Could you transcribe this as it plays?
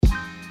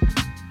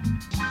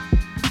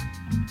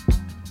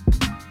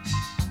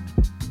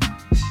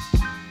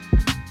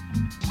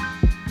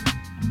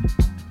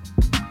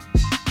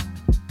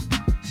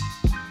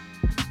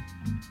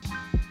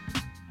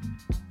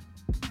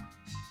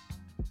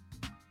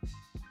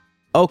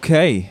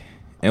Okay,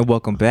 and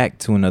welcome back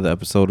to another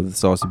episode of the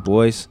Saucy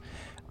Boys.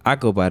 I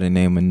go by the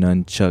name of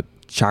Nunchuck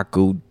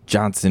Chaco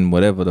Johnson,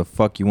 whatever the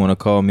fuck you want to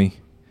call me.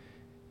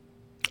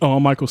 Oh,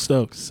 I'm Michael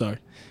Stokes. Sorry.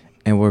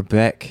 And we're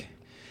back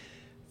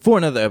for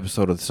another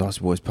episode of the Saucy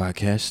Boys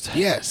podcast.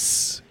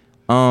 Yes.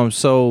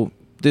 So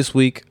this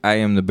week I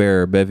am the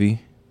bearer of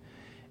Bevy,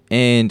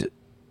 and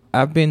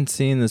I've been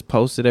seeing this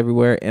posted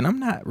everywhere, and I'm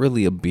not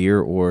really a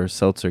beer or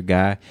seltzer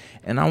guy,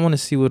 and I want to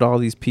see what all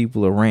these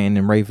people are ranting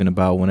and raving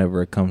about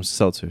whenever it comes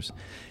to seltzers.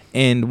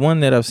 And one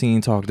that I've seen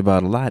talked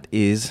about a lot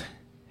is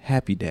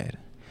Happy Dad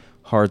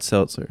hard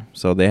seltzer.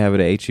 So they have it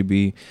at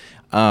HEB.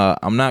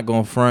 I'm not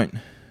going to front.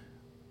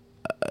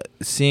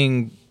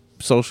 Seeing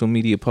social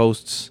media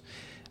posts,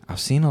 I've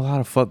seen a lot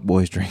of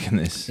fuckboys drinking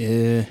this.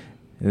 Yeah.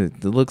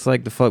 It looks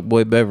like the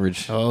fuckboy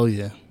beverage. Oh,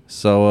 yeah.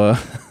 So,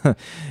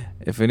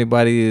 if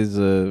anybody is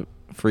a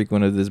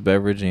frequent of this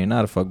beverage and you're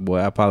not a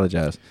fuckboy, I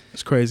apologize.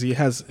 It's crazy. It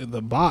has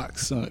the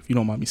box, if you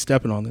don't mind me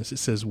stepping on this, it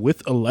says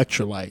with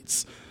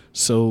electrolytes.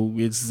 So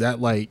is that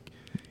like,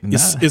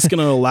 it's going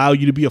to allow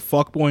you to be a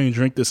fuckboy and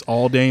drink this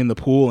all day in the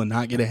pool and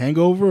not get a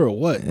hangover or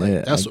what? Like,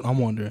 Yeah, that's what I'm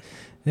wondering.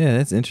 Yeah,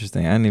 that's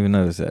interesting. I didn't even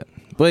notice that.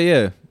 But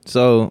yeah,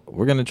 so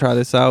we're going to try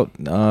this out.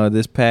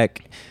 This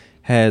pack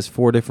has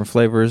 4 different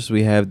flavors.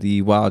 We have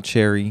the wild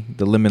cherry,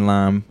 the lemon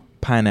lime,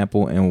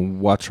 pineapple, and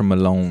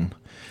watermelon.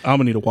 I'm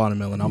gonna need a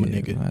watermelon. I'm a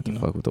nigga. I have to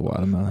fuck with the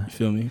watermelon. You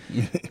feel me?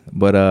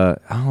 But I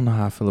don't know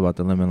how I feel about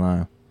the lemon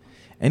lime.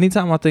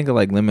 Anytime I think of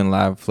like lemon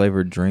lime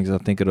flavored drinks, I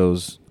think of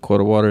those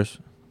quarter waters.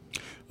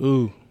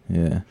 Ooh,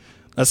 yeah,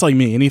 that's like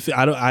me. Anything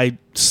I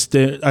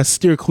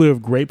steer clear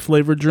of grape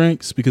flavored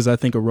drinks because I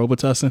think of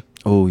Robitussin.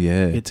 Oh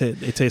yeah, It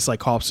tastes like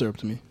cough syrup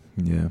to me.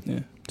 Yeah.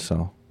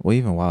 So, well,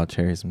 even wild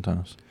cherry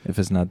sometimes if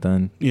it's not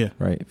done. Yeah.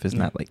 Right. If it's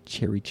not like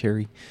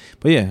cherry.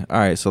 But yeah. All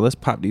right. So let's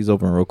pop these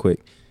open real quick.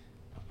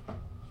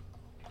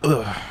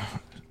 Ugh.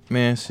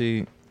 Man,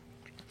 see,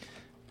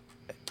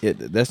 yeah,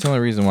 that's the only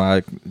reason why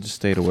I just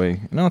stayed away.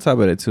 And on top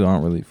of that too, I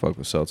don't really fuck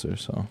with seltzer.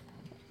 So,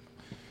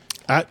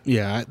 that's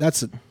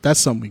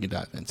something we can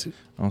dive into.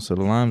 oh, so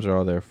the limes are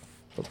all there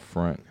up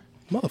front.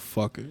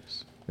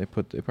 Motherfuckers. They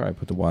probably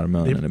put the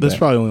watermelon in the There's back.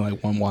 probably only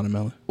like one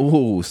watermelon.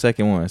 Ooh,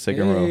 second row.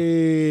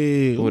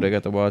 Hey. Ooh, they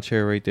got the wild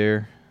cherry right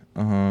there.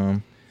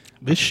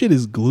 This shit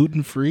is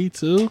gluten free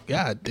too.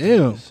 God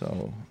damn.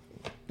 So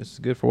this is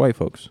good for white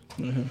folks.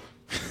 Mm-hmm.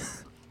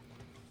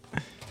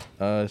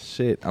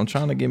 Shit. I'm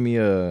trying to get me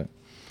a.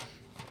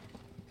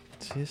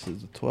 This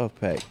is a 12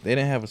 pack. They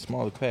didn't have a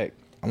smaller pack.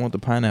 I want the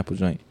pineapple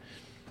joint.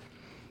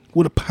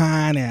 With a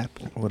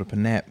pineapple. With a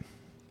panap.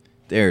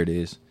 There it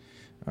is.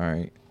 All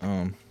right.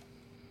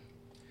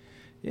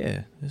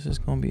 Yeah, this is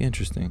gonna be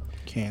interesting.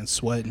 Can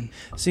sweating.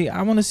 See,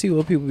 I want to see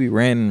what people be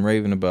ranting and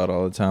raving about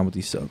all the time with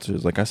these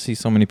seltzers. Like, I see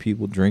so many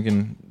people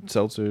drinking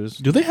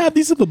seltzers. Do they have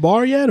these at the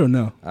bar yet or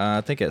no?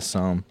 I think at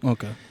some.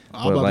 Okay.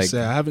 I was about to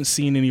say, I haven't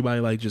seen anybody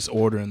like just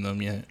ordering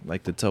them yet.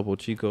 Like the Topo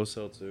Chico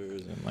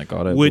seltzers and like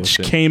all that Which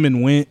bullshit. came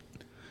and went.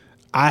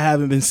 I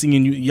haven't been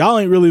seeing you. Y'all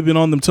ain't really been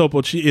on them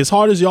Topo Chico. As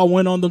hard as y'all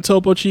went on them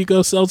Topo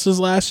Chico seltzers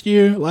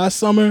last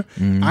summer,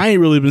 I ain't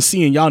really been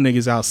seeing y'all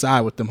niggas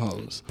outside with them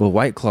hoes. But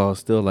White Claw is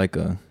still like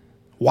a...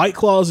 White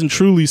Claws and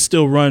Trulies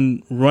still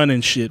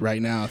running shit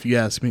right now, if you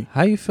ask me.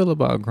 How you feel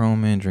about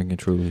grown men drinking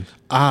Trulies?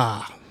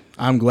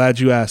 I'm glad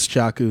you asked,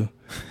 Chaku.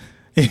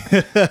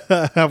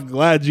 I'm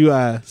glad you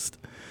asked.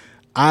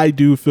 I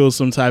do feel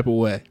some type of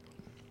way.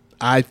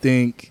 I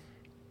think,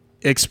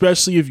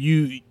 especially if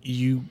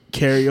you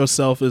carry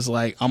yourself as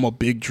like, I'm a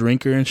big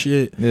drinker and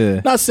shit. Yeah.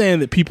 Not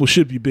saying that people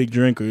should be big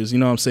drinkers, you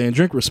know what I'm saying?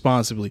 Drink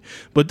responsibly.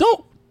 But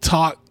don't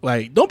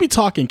be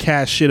talking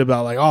cash shit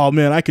about like, oh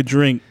man, I could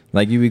drink.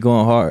 Like you be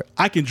going hard.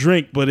 I can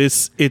drink, but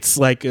it's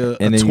like a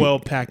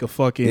 12 pack of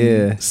fucking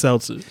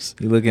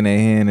seltzers. You look in their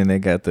hand and they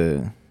got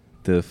the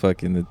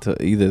fucking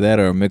either that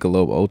or a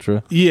Michelob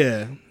Ultra.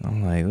 Yeah.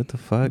 I'm like, what the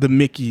fuck? The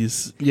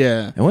Mickeys.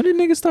 Yeah. And when did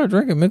niggas start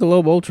drinking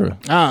Michelob Ultra?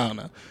 I don't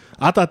know.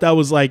 I thought that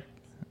was like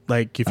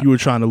if you were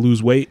trying to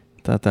lose weight,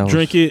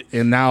 drink it,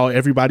 and now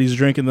everybody's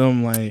drinking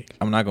them. Like,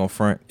 I'm not gonna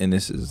front, and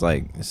this is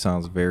like, it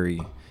sounds very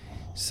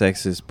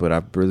sexist, but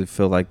I really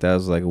feel like that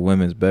was like a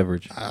women's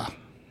beverage.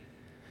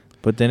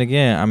 But then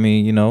again, I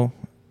mean, you know,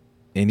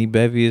 any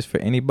bevy is for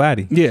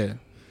anybody. Yeah.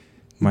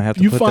 Might have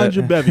to you find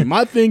your bevy.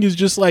 My thing is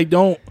just like,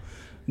 don't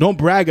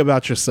brag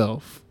about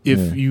yourself.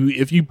 If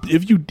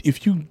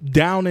you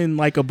down in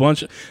like a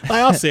bunch of, like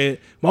I'll say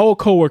it, my old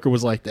coworker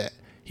was like that.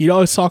 He'd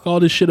always talk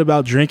all this shit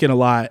about drinking a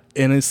lot,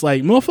 and it's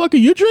like,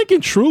 motherfucker, you're drinking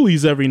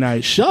Trulies every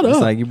night. Shut up. It's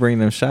like you bring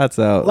them shots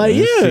out. Like,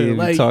 yeah,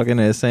 like talking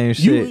that same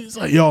shit. It's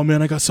like, yo,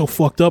 man, I got so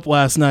fucked up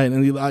last night,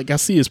 and I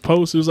see his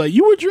post. It was like,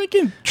 you were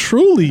drinking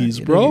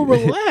Trulies, bro.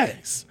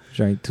 Relax.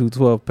 Drank 2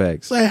 12 packs.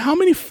 It's like, how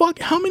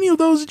many of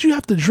those did you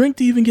have to drink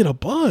to even get a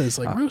buzz?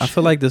 Like, I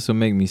feel like this would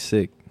make me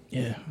sick.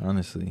 Yeah,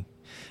 honestly,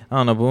 I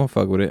don't know, but we'll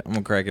fuck with it. I'm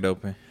gonna crack it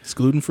open. It's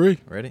gluten free.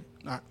 Ready?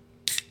 All right.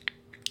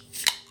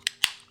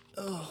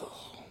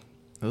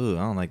 Ooh,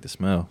 I don't like the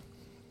smell.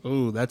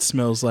 Ooh, that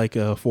smells like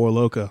a Four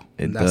Loko.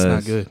 That's does.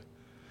 not good.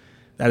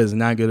 That is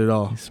not good at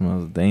all. It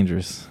smells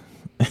dangerous.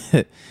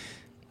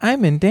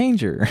 I'm in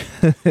danger.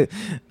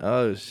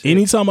 Oh shit.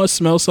 Anytime I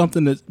smell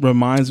something that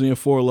reminds me of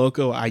Four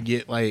Loko, I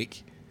get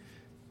like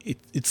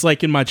it's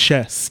like in my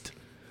chest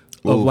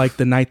of Oof. like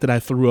the night that I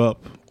threw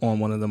up on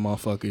one of the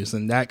motherfuckers,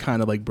 and that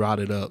kind of like brought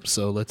it up.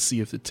 So let's see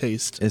if the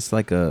taste It's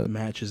like a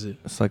matches it.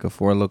 It's like a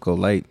Four Loko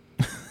light.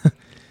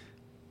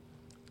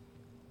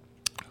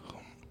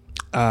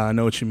 I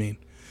know what you mean.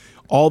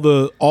 All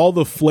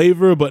the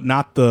flavor, but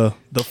not the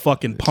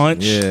fucking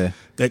punch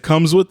that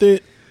comes with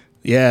it.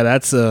 Yeah,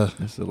 it's a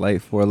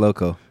light Four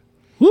Loko.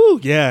 Woo,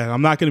 yeah.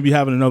 I'm not gonna be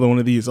having another one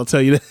of these. I'll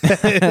tell you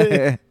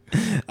that.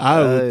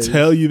 I will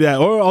tell you that.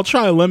 Or I'll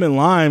try a lemon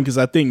lime because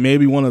I think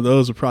maybe one of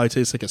those would probably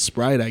taste like a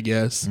Sprite, I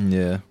guess.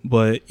 Yeah.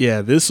 But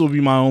yeah, this will be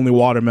my only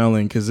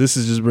watermelon because this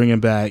is just bringing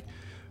back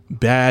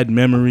bad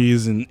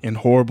memories and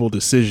horrible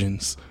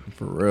decisions.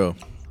 For real.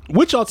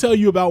 Which I'll tell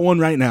you about one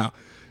right now.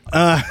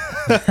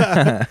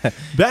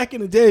 Back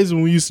in the days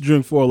when we used to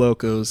drink Four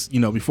Locos, you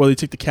know, before they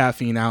took the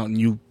caffeine out and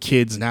you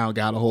kids now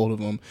got a hold of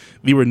them,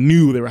 they were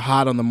new, they were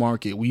hot on the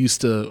market. We used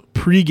to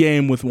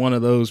pregame with one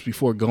of those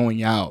before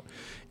going out.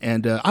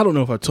 And I don't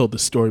know if I've told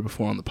this story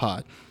before on the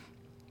pod.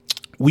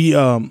 We,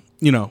 you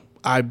know,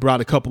 I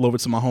brought a couple over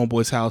to my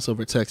homeboy's house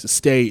over at Texas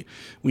State.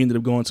 We ended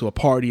up going to a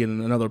party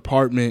in another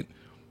apartment,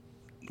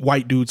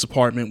 white dude's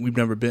apartment.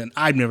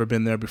 I've never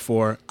been there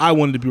before. I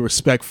wanted to be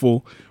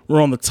respectful.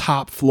 We're on the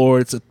top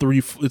floor. It's a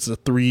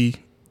three-story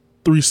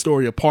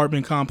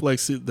apartment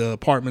complex. The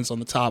apartment's on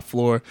the top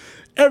floor.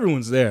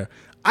 Everyone's there.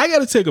 I got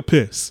to take a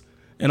piss.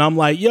 And I'm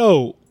like,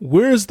 yo,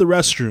 where's the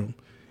restroom?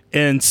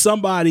 And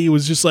somebody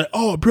was just like,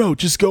 oh, bro,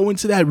 just go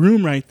into that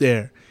room right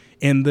there.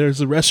 And there's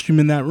a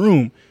restroom in that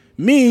room.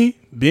 Me,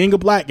 being a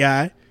black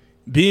guy,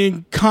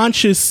 being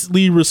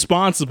consciously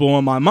responsible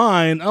in my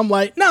mind, I'm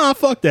like, nah,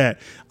 fuck that.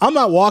 I'm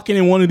not walking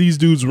in one of these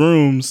dudes'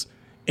 rooms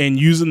and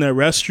using their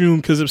restroom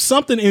because if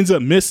something ends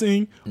up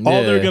missing,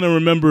 all they're going to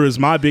remember is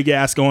my big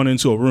ass going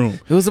into a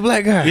room. It was a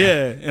black guy.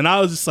 Yeah. And I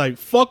was just like,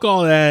 fuck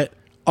all that.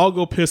 I'll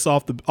go piss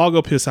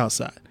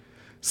outside.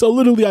 So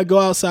literally I go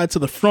outside to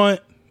the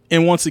front.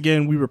 And once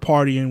again, we were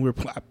partying.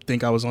 I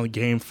think I was on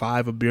game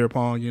 5 of beer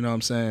pong. You know what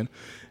I'm saying?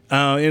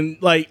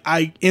 And like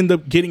I end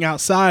up getting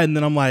outside, and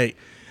then I'm like,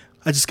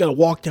 I just gotta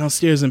walk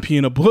downstairs and pee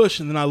in a bush.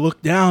 And then I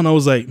looked down. I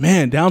was like,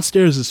 man,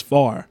 downstairs is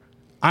far.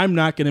 I'm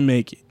not gonna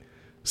make it.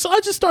 So I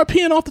just start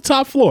peeing off the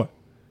top floor.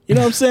 You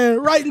know what I'm saying?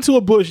 Right into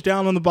a bush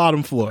down on the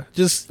bottom floor.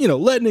 Just, you know,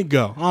 letting it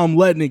go. I'm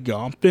letting it go.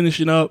 I'm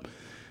finishing up.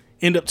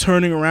 End up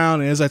turning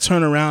around, and as I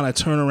turn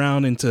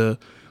around into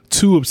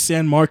two of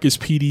San Marcos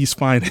PD's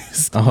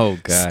finest. Oh,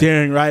 God.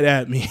 Staring right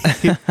at me.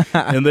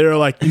 And they were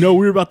like, you know,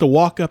 we were about to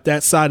walk up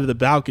that side of the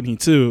balcony,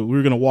 too. We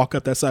were going to walk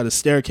up that side of the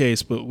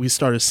staircase, but we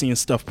started seeing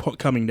stuff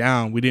coming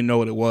down. We didn't know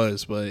what it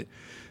was, but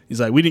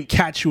he's like, we didn't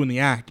catch you in the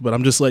act, but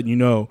I'm just letting you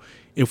know,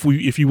 if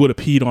you would have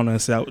peed on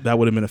us, that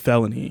would have been a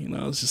felony. And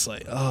I was just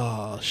like,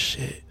 oh,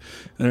 shit.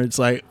 And it's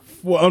like,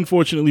 well,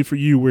 unfortunately for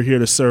you, we're here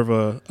to serve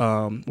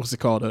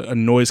a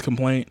noise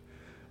complaint.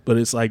 But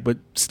it's like, but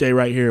stay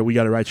right here. We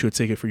got to write you a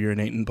ticket for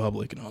urinating in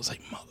public. And I was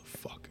like,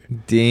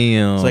 motherfucker.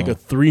 Damn. It's like a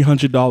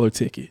 $300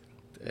 ticket.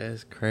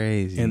 That's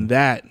crazy. And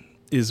that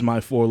is my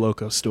Four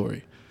Loko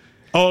story.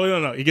 Oh,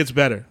 no. It gets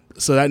better.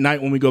 So that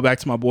night when we go back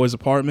to my boy's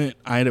apartment,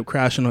 I end up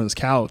crashing on his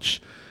couch.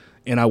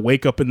 And I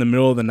wake up in the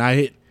middle of the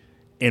night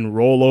and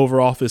roll over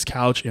off his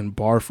couch and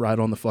barf right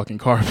on the fucking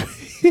carpet.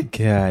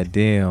 God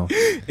damn.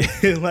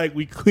 And like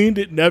we cleaned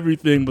it and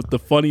everything. But the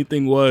funny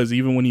thing was,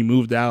 even when he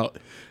moved out,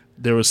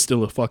 there was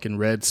still a fucking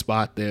red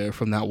spot there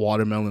from that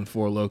watermelon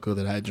Four Loko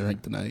that I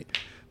drank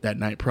that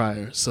night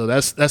prior. So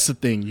that's the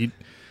thing.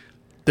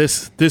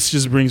 This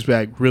just brings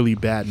back really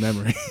bad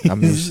memories. I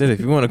mean, shit.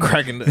 If you want to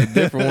crack a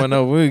different one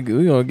up, we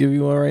gonna give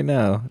you one right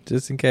now,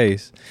 just in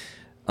case.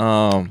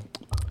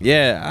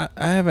 Yeah,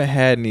 I haven't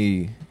had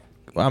any.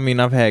 I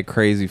mean, I've had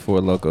crazy Four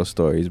Loko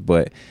stories,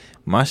 but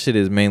my shit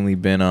has mainly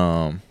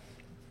been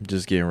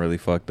just getting really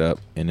fucked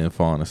up and then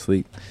falling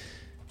asleep.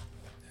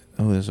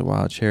 Oh, there's a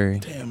wild cherry.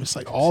 Damn, it's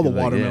like all the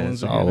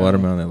watermelons. Yeah, all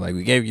watermelon. Like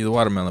we gave you the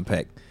watermelon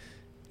pack.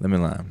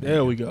 Lemon lime.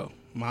 There we go,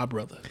 my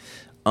brother.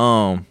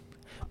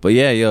 But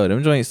yeah, yo,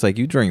 them joints like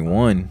you drink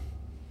one,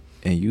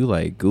 and you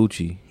like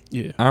Gucci.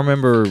 Yeah. I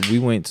remember we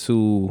went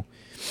to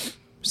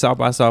South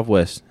by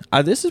Southwest.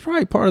 This is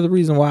probably part of the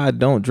reason why I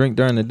don't drink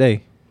during the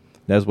day.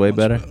 That's way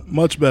better.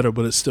 Much better,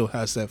 but it still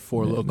has that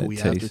Four Loko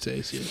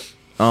aftertaste.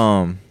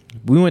 Yeah.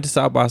 We went to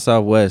South by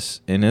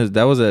Southwest, and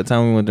that was at the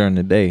time we went during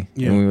the day.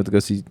 Yeah. And we went to go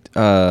see.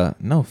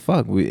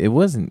 It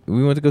wasn't.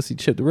 We went to go see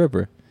Chip the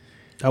Ripper.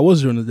 That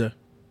was during the day.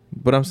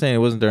 But I'm saying it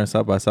wasn't during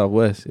South by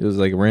Southwest. It was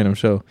like a random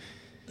show.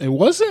 It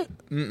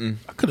wasn't? Mm-mm.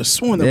 I could have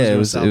sworn that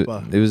was South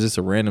by. It was just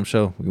a random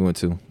show we went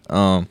to.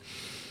 And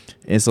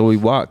so we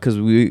walked because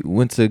we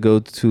went to go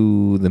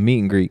to the meet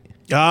and greet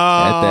at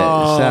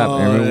that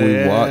shop. And remember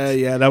we walked?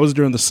 Yeah, that was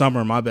during the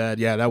summer. My bad.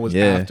 Yeah, that was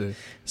after.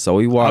 So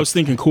we walked. I was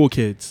thinking Cool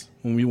Kids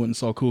when we went and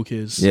saw Cool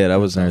Kids. Yeah, that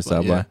was during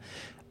South by.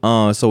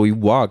 So we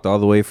walked all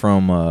the way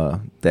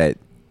from that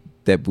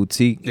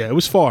boutique. Yeah, it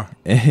was far.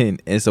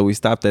 And so we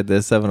stopped at the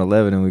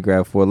 7-Eleven and we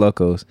grabbed Four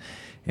Locos.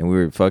 And we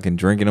were fucking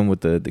drinking them with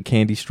the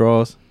candy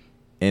straws.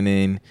 and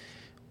then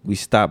we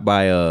stopped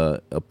by a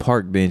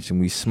park bench and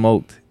we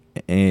smoked,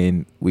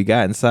 and we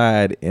got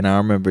inside, and I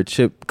remember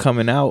Chip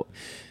coming out,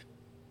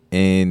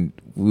 and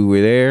we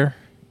were there,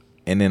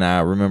 and then I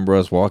remember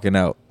us walking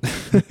out.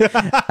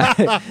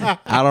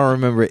 I don't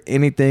remember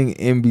anything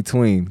in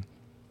between.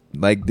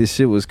 Like, this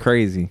shit was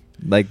crazy.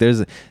 Like, there's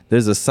a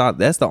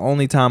that's the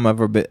only time I've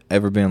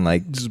ever been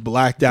like just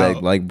blacked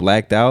out. Like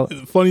blacked out.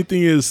 The funny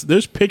thing is,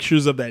 there's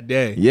pictures of that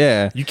day.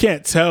 Yeah, you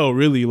can't tell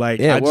really.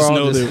 Like, I just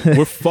know that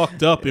we're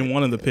fucked up in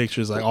one of the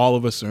pictures. Like, all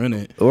of us are in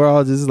it. We're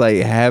all just like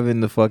having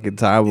the fucking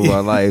time of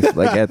our life,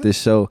 like at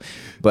this show.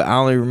 But I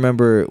only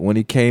remember when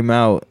he came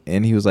out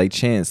and he was like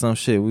chanting some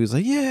shit. We was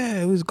like,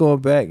 yeah, we was going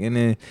back, and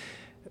then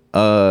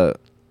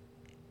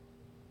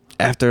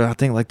after I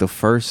think like the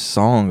first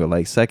song or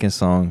like second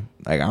song,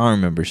 like I don't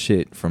remember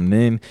shit from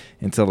then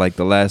until like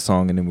the last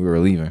song, and then we were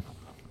leaving.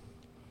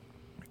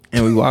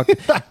 And we walked.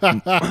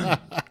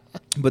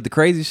 But the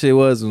crazy shit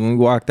was when we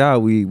walked out,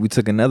 we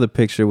took another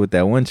picture with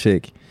that one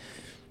chick.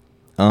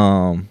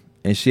 And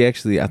she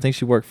actually, I think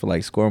she worked for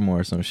like Scoremore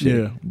or some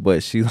shit. Yeah.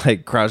 But she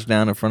like crouched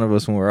down in front of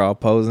us when we were all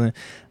posing.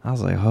 I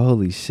was like,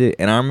 holy shit.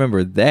 And I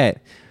remember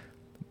that.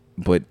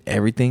 But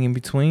everything in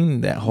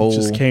between, that whole... It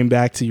just came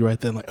back to you right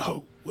then, like,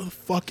 oh, where the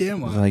fuck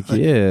am I? Like,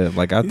 yeah.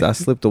 Like, I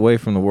slipped away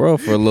from the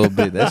world for a little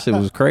bit. That shit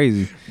was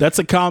crazy. That's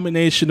a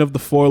combination of the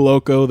Four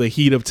Loko, the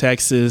heat of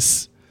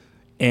Texas,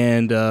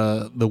 and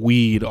the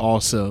weed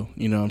also.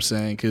 You know what I'm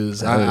saying?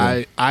 Because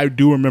I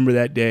do remember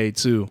that day,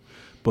 too.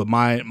 But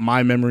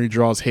my memory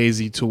draws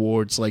hazy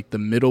towards, like, the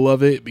middle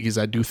of it, because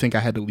I do think I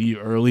had to leave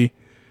early.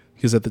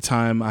 Because at the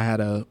time, I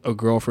had a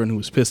girlfriend who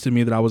was pissed at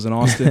me that I was in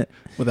Austin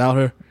without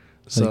her.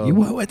 So like, you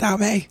went without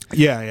me?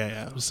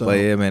 Yeah. So, but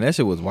yeah, man, that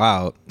shit was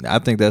wild. I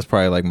think that's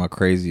probably like my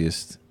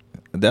craziest.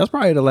 That's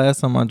probably the last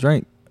time I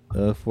drank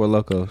Four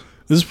Loko.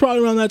 This is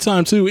probably around that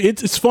time too.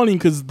 It's funny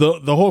because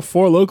the whole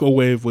Four Loko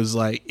wave was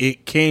like,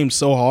 it came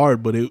so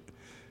hard, but it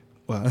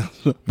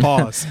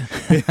pause.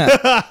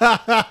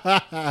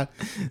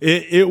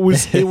 it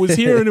was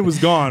here and it was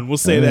gone. We'll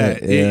say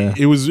that. Yeah.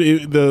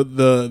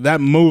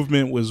 That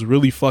movement was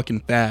really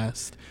fucking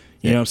fast.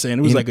 You know what I'm saying?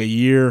 It was like a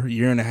year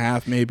and a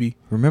half maybe.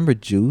 Remember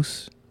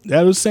Juice?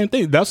 That was the same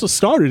thing. That's what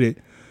started it.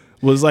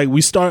 Was like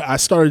I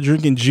started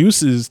drinking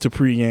juices to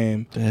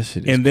pregame. That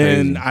shit is and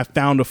then crazy. I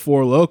found a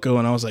Four Loko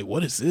and I was like,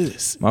 what is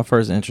this? My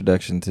first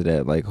introduction to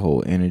that like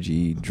whole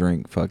energy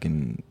drink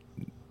fucking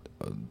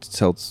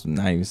seltzer,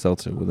 not even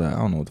seltzer, but I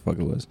don't know what the fuck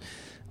it was.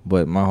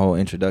 But my whole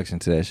introduction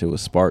to that shit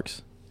was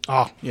Sparks.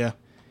 Oh, yeah.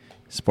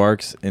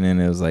 Sparks, and then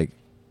it was like,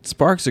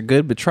 Sparks are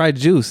good, but try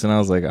Juice. And I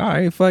was like, all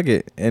right, fuck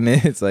it. And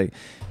then it's like,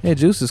 yeah,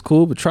 Juice is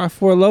cool, but try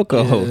Four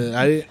Loko. Yeah,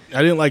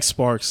 I didn't like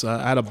Sparks.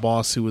 I had a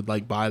boss who would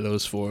like buy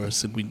those for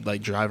us, and we'd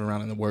like drive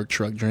around in the work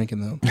truck drinking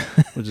them.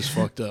 We're just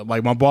fucked up.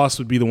 Like, my boss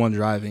would be the one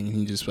driving, and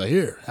he'd just be like,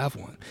 here, have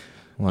one.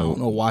 Well, I don't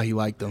know why he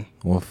liked them.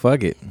 Well,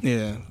 fuck it.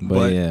 Yeah,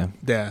 but yeah,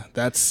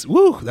 that's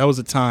that was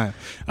a time.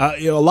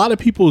 A lot of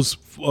people's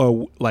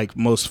like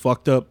most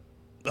fucked up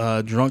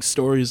drunk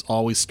stories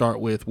always start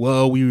with,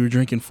 well, we were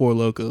drinking Four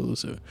Lokos.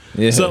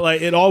 So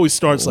like it always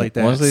starts like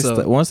that.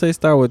 Once they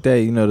start with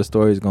that, you know the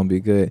story is gonna be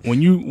good.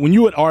 When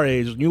you at our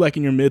age, when you like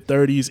in your mid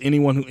 30s,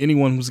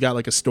 anyone who's got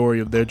like a story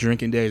of their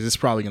drinking days, it's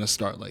probably gonna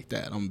start like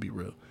that. I'm gonna be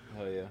real.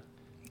 Oh yeah.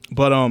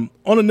 But on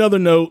another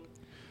note,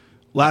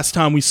 last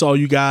time we saw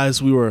you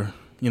guys, we were,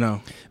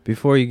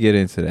 Before you get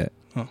into that,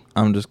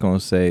 I'm just gonna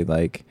say,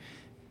 like,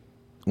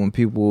 when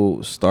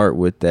people start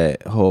with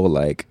that whole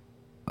like,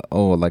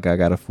 oh, like I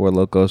got a Four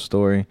Loko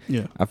story.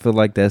 Yeah. I feel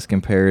like that's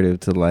comparative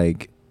to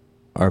like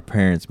our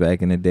parents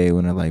back in the day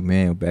when they're like,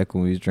 man, back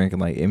when we was drinking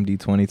like MD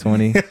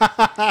 2020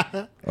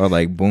 or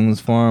like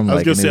Boone's Farm. I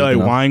was gonna say like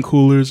wine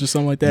coolers or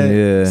something like that.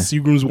 Yeah.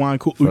 Seagram's wine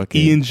cooler,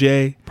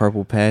 E&J,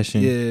 Purple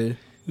Passion. Yeah.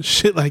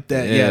 Shit like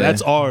that. Yeah,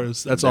 that's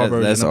ours. That's our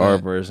version. That's our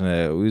version of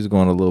that. We was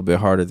going a little bit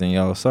harder than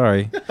y'all.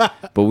 Sorry.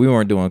 But we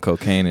weren't doing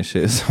cocaine and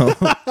shit. So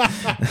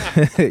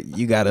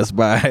you got us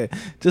by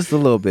just a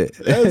little bit.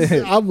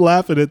 I'm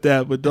laughing at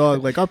that. But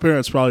dog, like our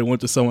parents probably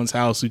went to someone's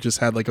house who just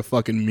had like a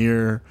fucking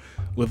mirror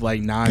with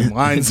like 9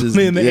 lines just,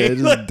 in the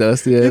just like,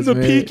 dusty ass in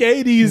the peak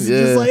 80s.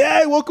 Just like,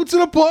 hey, welcome to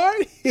the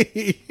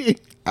party.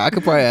 I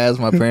could probably ask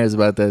my parents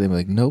about that. They'd be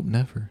like, nope,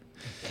 never.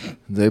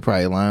 They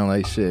probably lying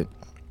like shit.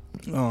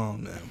 Oh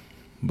man.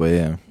 But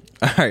yeah,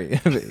 all right.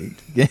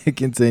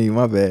 Continue.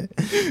 My bad.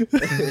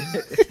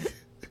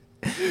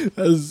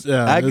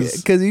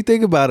 Because you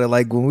think about it,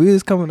 like when we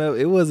was coming up,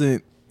 it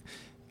wasn't.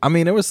 I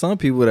mean, there were some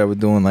people that were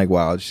doing like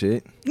wild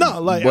shit.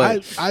 No, like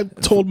I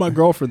told my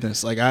girlfriend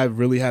this. Like I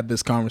really had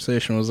this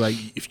conversation. I was like,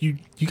 if you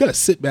got to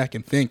sit back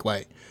and think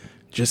like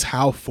just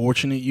how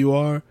fortunate you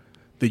are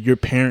that your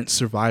parents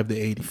survived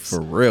the 80s. For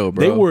real,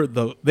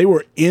 bro. They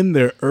were in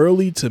their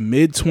early to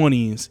mid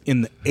 20s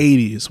in the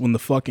 80s when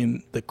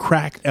the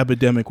crack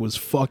epidemic was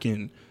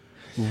fucking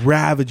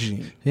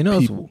ravaging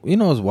people.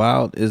 What's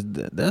wild is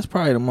that's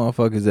probably the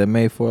motherfuckers that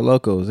made Four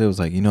Lokos. It was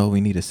like,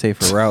 we need a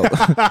safer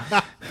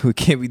route. We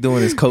can't be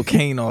doing this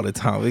cocaine all the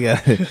time.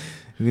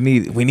 We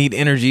need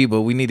energy,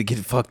 but we need to get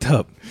fucked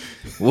up.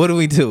 What do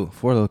we do?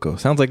 Four Loko.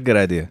 Sounds like a good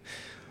idea.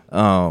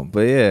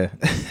 But yeah,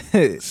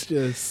 It's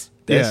just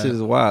that shit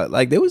is wild.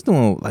 Like they was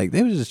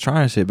just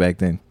trying shit back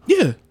then.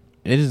 Yeah.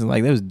 It is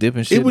like they was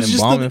dipping shit in just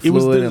embalming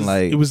fluid and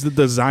like it was the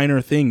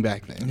designer thing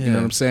back then. Yeah. You know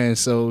what I'm saying?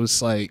 So it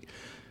was like,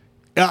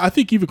 I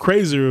think even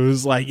crazier. It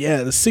was like,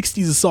 yeah, the 60s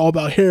is all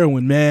about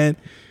heroin, man.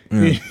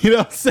 You know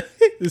what I'm saying?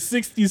 The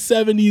 60s,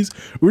 70s,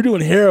 we're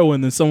doing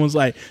heroin. Then someone's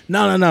like,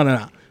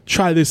 no.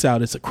 Try this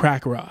out. It's a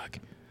crack rock.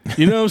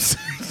 You know what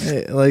I'm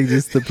saying? like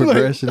just the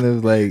progression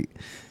of like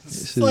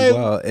shit like, is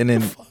wild. And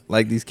then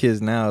like these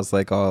kids now, it's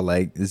like all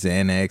like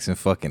Xanax and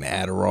fucking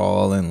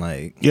Adderall and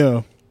like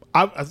yeah.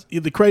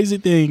 The crazy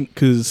thing,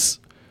 because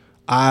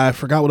I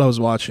forgot what I was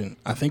watching.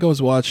 I think I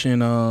was watching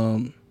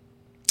The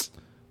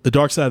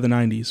Dark Side of the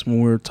 90s when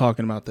we were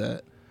talking about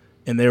that.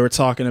 And they were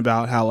talking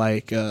about how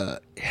like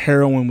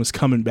heroin was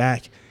coming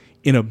back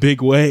in a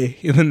big way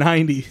in the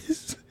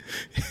 90s.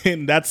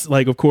 And that's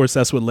like, of course,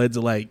 that's what led to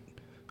like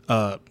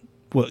Kurt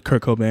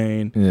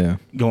Cobain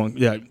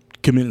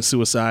committing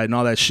suicide and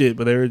all that shit.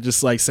 But they were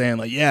just like saying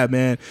like, yeah,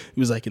 man, it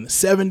was like in the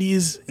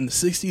 70s, in the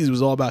 60s, it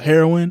was all about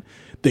heroin.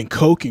 Then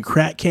coke and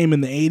crack came in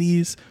the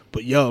 80s.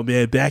 But yo,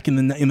 man, back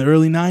in the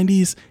early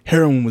 90s,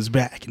 heroin was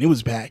back, and it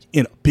was back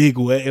in a big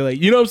way.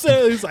 Like, you know what I'm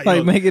saying? It's like,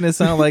 like making it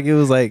sound like it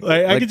was like,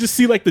 I could just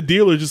see like the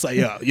dealer just like,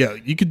 yeah,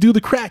 you could do the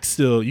crack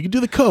still, you could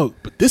do the coke,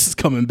 but this is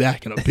coming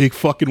back in a big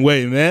fucking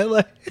way, man.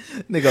 Like,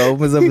 nigga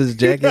opens up his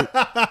jacket.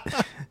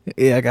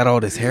 Yeah, I got all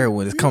this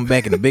heroin. It's coming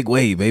back in a big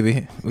way,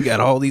 baby. We got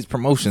all these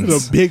promotions.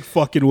 In a big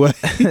fucking way.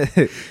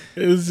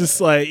 It was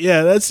just like,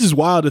 yeah, that's just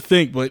wild to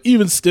think. But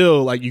even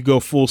still, like you go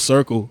full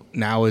circle.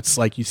 Now it's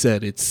like you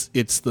said, it's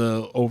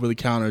the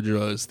over-the-counter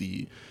drugs,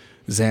 the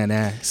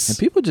Xanax. And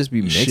people just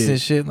be mixing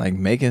shit, like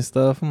making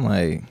stuff. I'm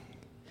like,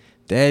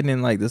 Dad,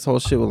 and like this whole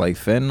shit with like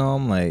fentanyl.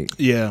 I'm like,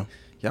 yeah.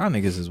 Y'all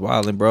niggas is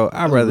wildin', bro.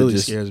 I'd rather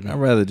just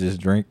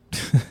drink.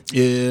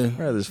 Yeah. I'd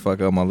rather just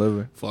fuck up my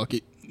liver. Fuck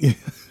it.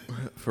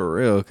 For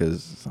real,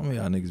 because some of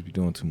y'all niggas be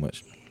doing too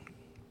much.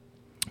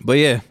 But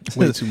yeah,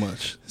 way too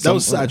much. That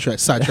was sidetrack.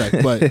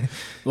 But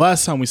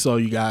last time we saw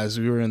you guys,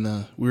 we were in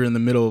the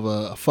middle of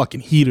a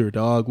fucking heater,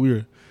 dog.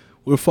 We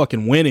were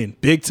fucking winning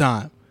big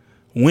time.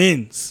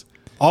 Wins.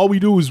 All we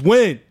do is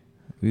win.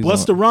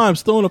 Busta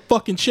Rhymes throwing a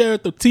fucking chair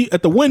at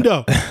the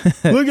window.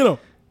 Look at him.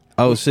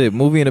 Oh shit!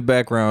 Movie in the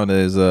background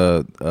is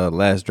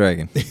Last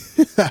Dragon.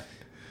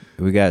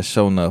 We got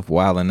Show Enough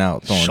wilding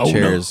out, throwing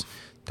chairs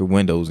through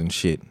windows and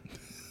shit.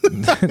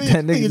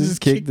 That nigga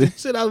just kicked the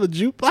shit out of the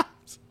jukebox.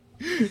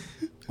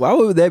 Why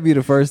would that be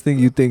the first thing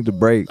you think to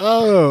break?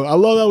 Oh, I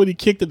love that when he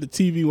kicked it, the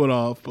TV went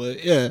off.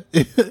 But yeah,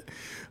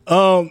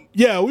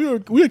 yeah, we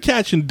were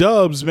catching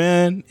dubs,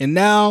 man, and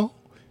now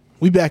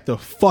we back to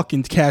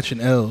fucking catching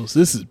L's.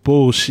 This is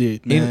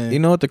bullshit, man. You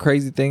know what the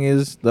crazy thing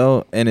is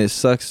though, and it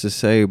sucks to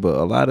say, but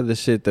a lot of the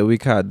shit that we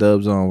caught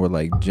dubs on were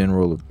like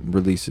general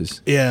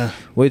releases. Yeah,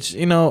 which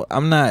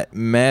I'm not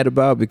mad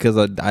about because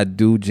I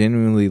do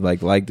genuinely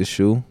like the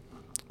shoe,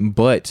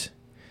 but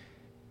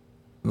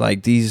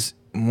like these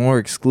more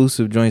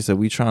exclusive joints that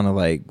we trying to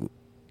like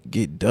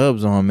get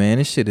dubs on, man,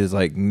 this shit is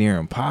like near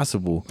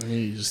impossible.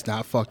 You're just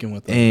not fucking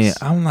with us. And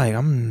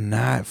I'm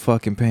not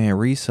fucking paying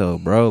resale,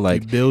 bro.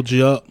 Like, they build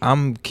you up.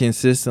 I'm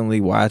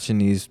consistently watching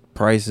these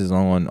prices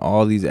on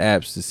all these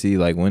apps to see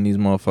like when these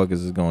motherfuckers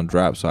is gonna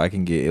drop so I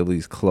can get at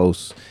least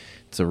close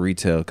to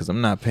retail, because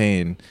I'm not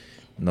paying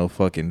no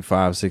fucking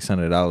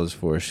 $500-$600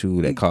 for a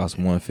shoe that costs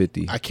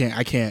 $150. I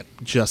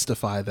can't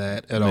justify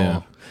that at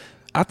all.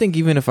 I think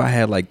even if I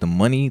had like the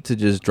money to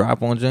just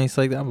drop on joints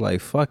like that, I'm like,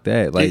 fuck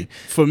that. Like,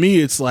 for me,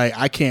 it's like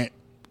I can't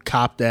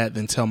cop that,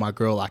 then tell my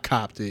girl I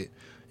copped it,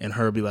 and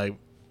her be like,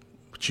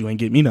 "But you ain't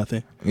get me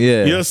nothing."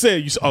 Yeah, you know what I'm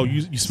saying? You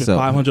spent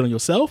 $500 on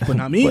yourself, but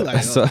not me.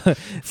 Like, so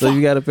you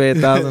got to pay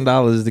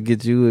 $1,000 to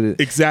get you with it.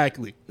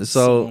 Exactly.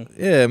 So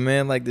yeah,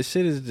 man, like the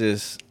shit is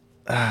just,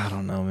 I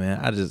don't know, man.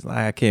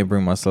 I can't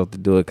bring myself to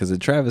do it because the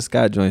Travis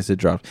Scott joints that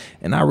dropped,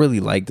 and I really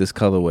like this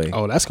colorway.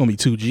 Oh, that's gonna be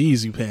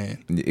 $2,000 you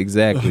paying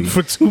exactly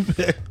for 2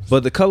 pairs.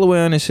 But the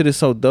colorway on this shit is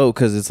so dope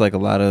because it's like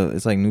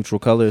it's like neutral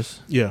colors.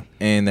 Yeah,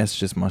 and that's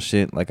just my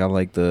shit. Like I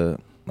like the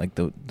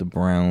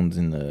browns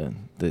and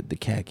the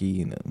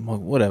khaki and the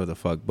whatever the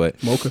fuck.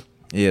 But mocha,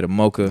 yeah, the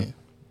mocha,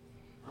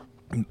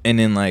 and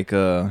then like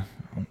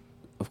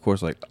of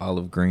course like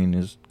olive green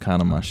is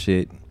kind of my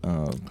shit.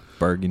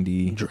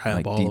 Burgundy, drab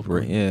like olive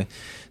green. Yeah.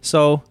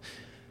 So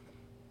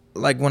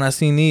like when I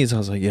seen these, I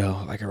was like,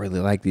 yo, like I really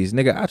like these.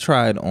 Nigga, I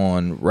tried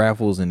on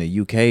raffles in the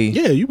UK.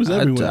 Yeah, you was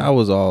everywhere. I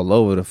was all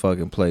over the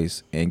fucking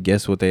place. And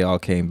guess what they all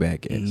came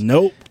back as?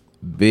 Nope.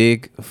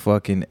 Big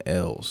fucking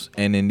L's.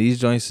 And then these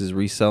joints is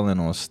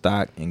reselling on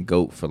Stock and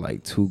Goat for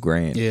like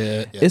 $2,000.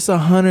 Yeah. It's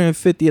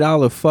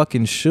 $150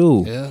 fucking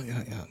shoe. Yeah.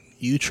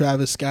 You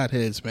Travis Scott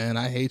heads, man.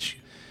 I hate you.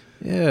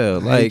 Yeah,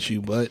 I hate you.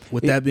 But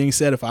with that being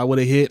said, if I would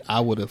have hit, I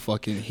would have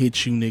fucking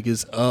hit you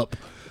niggas up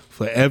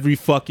for every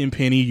fucking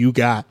penny you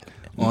got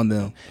on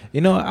them. You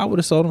know, I would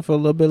have sold them for a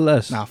little bit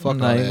less. Nah, fuck I'm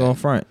not even going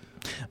front.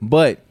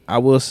 But I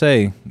will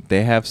say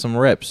they have some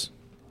reps,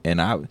 and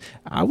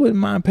I wouldn't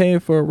mind paying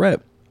for a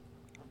rep.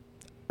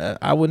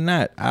 I would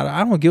not.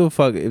 I don't give a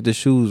fuck if the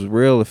shoe's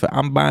real. If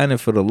I'm buying it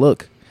for the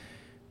look,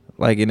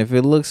 Like, and if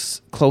it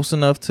looks close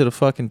enough to the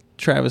fucking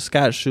Travis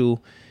Scott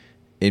shoe,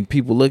 and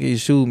people look at your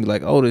shoe and be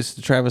like, "Oh, this is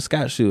the Travis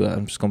Scott shoe,"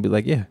 I'm just gonna be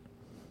like, "Yeah."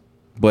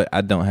 But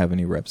I don't have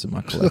any reps in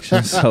my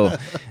collection, so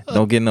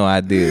don't get no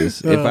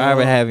ideas. If I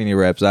ever have any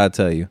reps, I'll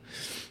tell you.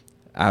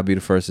 I'll be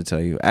the first to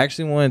tell you. I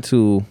actually went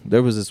to,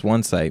 there was this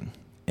one site,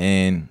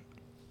 and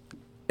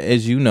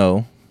as you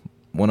know,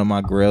 one of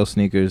my Grail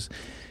sneakers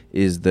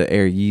is the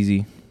Air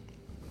Yeezy.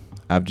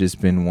 I've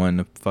just been wanting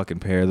a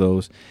fucking pair of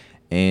those.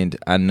 And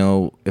I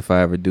know if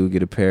I ever do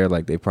get a pair,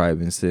 like, they probably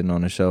been sitting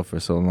on the shelf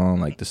for so long,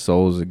 like the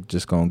soles are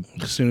just going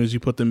to... As soon as you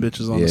put them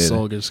bitches on the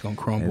sole, it's going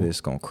to crumble.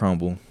 It's going to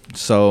crumble.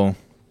 So,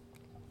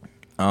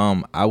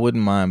 I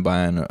wouldn't mind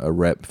buying a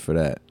rep for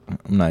that.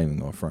 I'm not even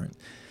going to front.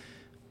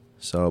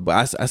 So,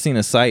 but I seen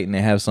a site and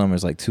they have some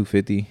that's like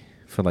 $250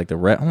 for like the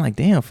rep. I'm like,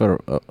 damn,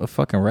 for a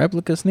fucking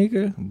replica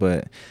sneaker?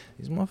 But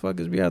these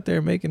motherfuckers be out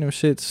there making them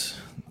shits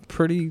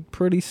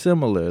pretty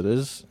similar.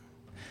 There's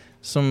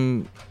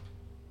some...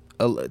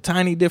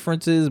 tiny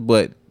differences,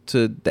 but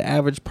to the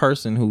average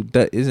person who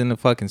isn't a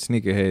fucking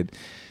sneakerhead,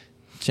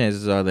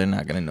 chances are they're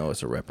not gonna know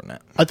it's a rep or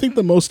not. I think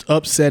the most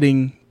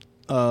upsetting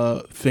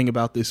thing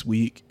about this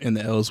week and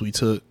the L's we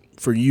took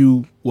for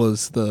you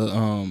was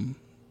the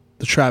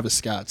Travis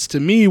Scotts. To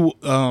me,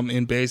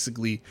 in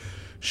basically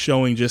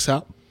showing just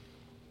how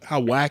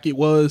whack it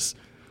was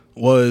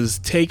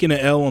taking an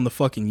L on the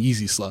fucking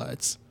Yeezy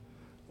slides,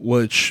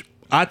 which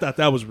I thought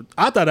that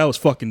was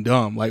fucking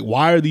dumb. Like,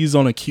 why are these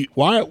on a Q?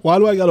 Why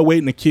do I gotta wait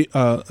in a Q?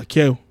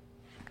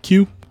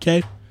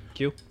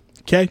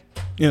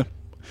 Yeah.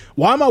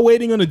 Why am I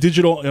waiting on a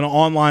digital in an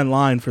online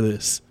line for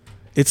this?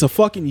 It's a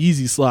fucking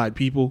Yeezy slide,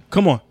 people.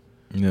 Come on.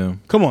 Yeah.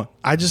 Come on.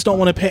 I just don't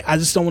want to pay. I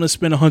just don't want to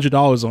spend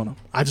 $100 on them.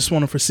 I just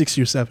want them for $60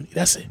 or $70.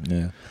 That's it.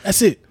 Yeah.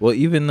 That's it. Well,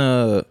 even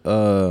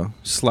the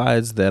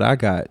slides that I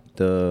got,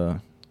 the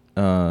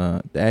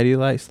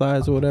Addy-Light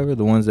slides or whatever,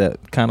 the ones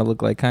that kind of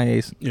look like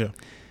Kanye's. Yeah.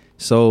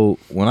 So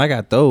when I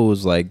got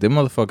those, like, them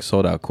motherfuckers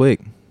sold out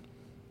quick.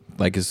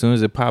 Like, as soon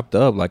as it popped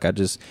up, like,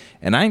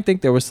 and I didn't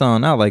think they were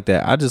selling out like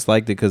that. I just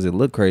liked it because it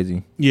looked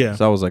crazy. Yeah.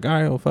 So I was like, all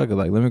right, well, fuck it.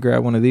 Like, let me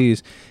grab one of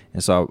these.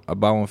 And so I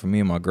bought one for me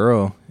and my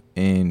girl.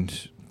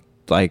 And,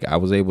 like, I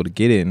was able to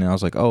get it. And I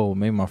was like, oh,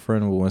 maybe my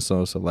friend will win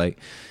some. So, like,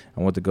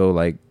 I went to go,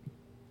 like,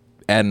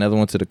 add another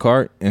one to the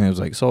cart. And it was,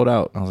 like, sold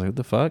out. I was like, what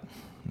the fuck?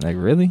 Like,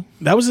 really?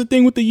 That was the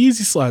thing with the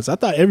Yeezy slides. I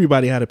thought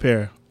everybody had a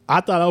pair. I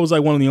thought I was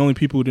like one of the only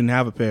people who didn't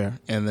have a pair,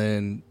 and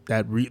then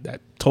that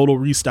total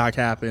restock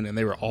happened, and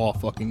they were all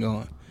fucking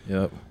gone.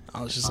 Yep.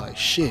 I was just like,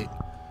 shit.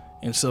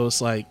 And so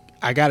it's like,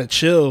 I gotta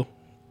chill.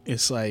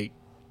 It's like,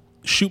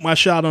 shoot my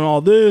shot on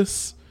all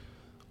this,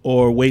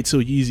 or wait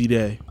till Yeezy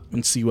Day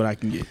and see what I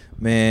can get.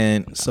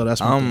 Man, so that's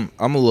I'm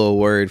a little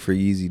worried for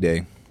Yeezy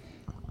Day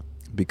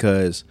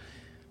because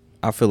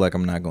I feel like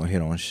I'm not gonna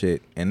hit on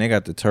shit, and they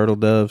got the turtle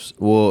doves.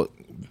 Well,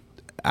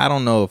 I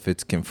don't know if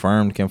it's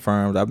confirmed.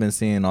 I've been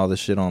seeing all this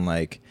shit on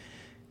like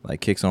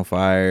Kicks on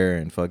Fire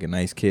and fucking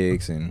Nice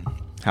Kicks and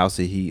House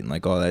of Heat and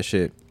like all that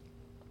shit.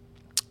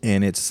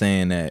 And it's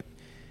saying that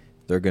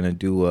they're gonna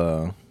do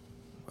a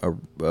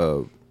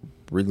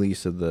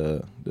release of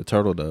the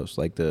Turtle Doves,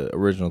 like the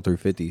original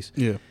 350s.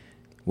 Yeah.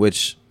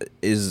 Which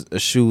is a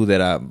shoe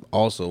that I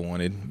also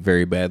wanted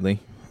very badly.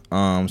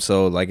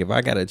 So like if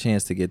I got a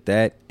chance to get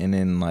that, and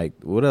then like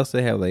what else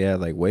they have? They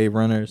had like Wave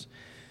Runners.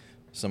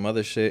 Some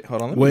other shit.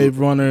 Hold on. Wave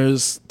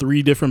Runners,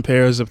 3 different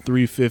pairs of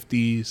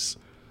 350s,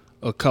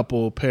 a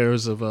couple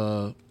pairs of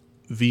V3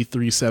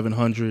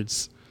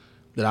 700s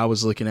that I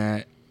was looking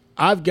at.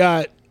 I've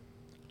got,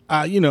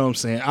 you know what I'm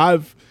saying,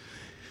 I've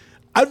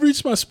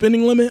reached my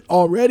spending limit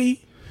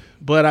already,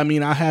 but I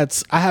mean I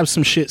have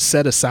some shit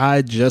set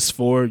aside just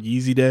for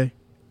Yeezy Day.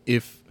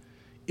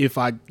 If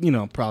I, you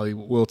know, probably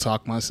will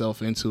talk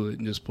myself into it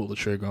and just pull the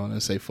trigger on it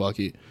and say fuck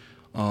it.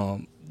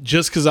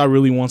 Just because I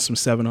really want some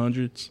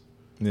 700s.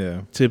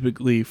 Yeah.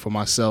 Typically for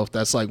myself,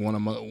 that's like one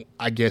of my,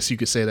 I guess you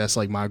could say that's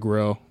like my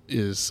grail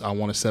is I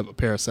want a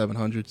pair of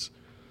 700s.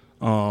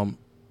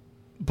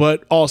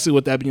 But also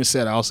with that being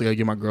said, I also got to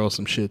get my girl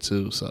some shit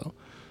too. So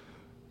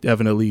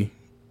definitely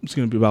it's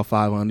going to be about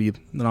 $500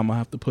 that I'm going to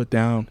have to put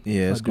down.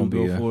 Yeah, it's going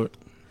to be for it,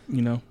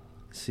 you know.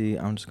 See,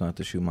 I'm just going to have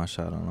to shoot my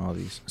shot on all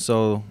these.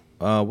 So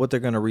what they're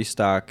going to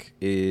restock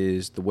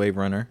is the Wave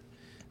Runner,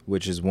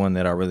 which is one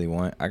that I really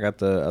want. I got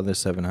the other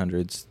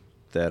 700s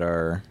that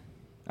are,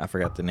 I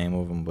forgot the name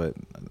of them, but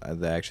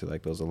I actually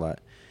like those a lot.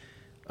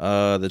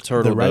 The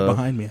Turtle They're right Dove,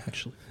 behind me,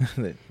 actually.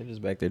 they're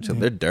just back there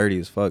chilling. They're dirty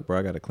as fuck, bro.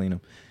 I got to clean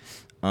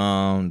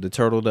them. The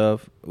Turtle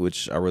Dove,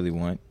 which I really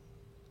want.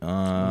 Those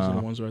are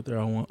the ones right there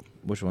I want.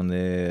 Which one?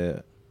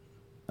 The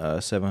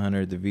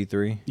 700, the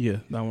V3? Yeah,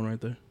 that one right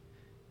there.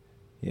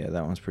 Yeah,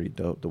 that one's pretty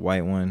dope. The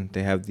white one.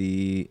 They have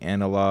the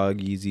analog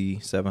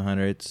Yeezy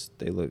 700s.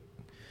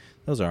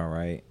 Those are all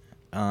right.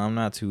 I'm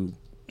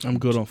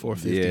good on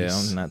 450s. Yeah,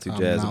 I'm not too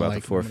jazzed about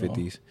the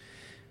 450s.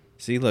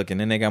 See, look, and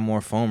then they got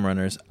more foam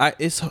runners.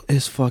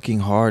 It's fucking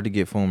hard to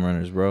get foam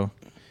runners, bro.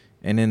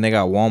 And then they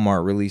got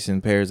Walmart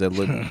releasing pairs that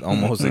look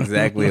almost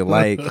exactly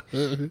alike.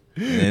 And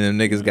then them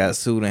niggas got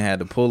sued and had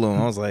to pull them.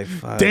 I was like,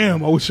 fuck.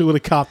 Damn, I wish I would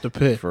have copped a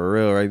pair. For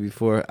real, right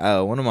before.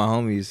 One of my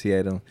homies, he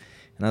had them.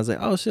 And I was like,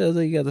 oh, shit. I was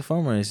like, you got the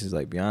foam runners? He's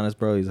like, be honest,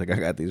 bro. He's like, I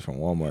got these from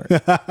Walmart.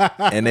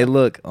 And they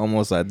look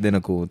almost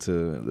identical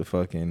to the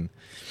fucking...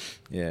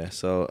 Yeah,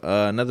 so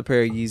another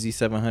pair of Yeezy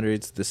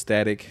 700s, the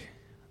static.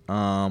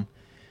 The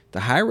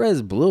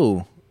high-res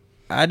blue.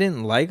 I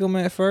didn't like them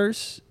at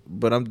first,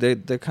 but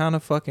they're kind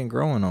of fucking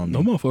growing on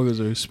me. No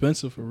motherfuckers are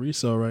expensive for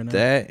resale right now.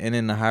 That and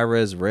then the high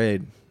res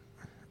red.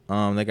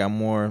 They got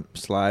more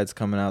slides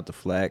coming out. The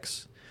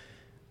flax,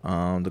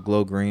 the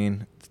glow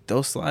green.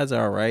 Those slides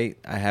are alright.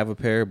 I have a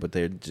pair, but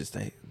they're just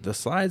the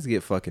slides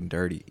get fucking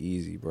dirty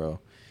easy, bro.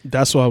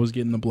 That's why I was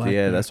getting the black.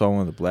 Yeah, that's why I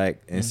wanted the black.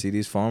 And see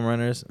these foam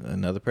runners.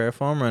 Another pair of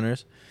foam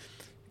runners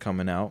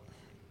coming out.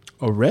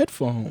 A red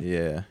foam.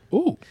 Yeah.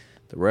 Ooh.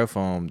 The red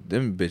foam.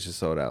 Them bitches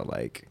sold out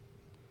like.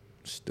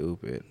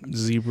 Stupid.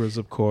 Zebras,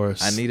 of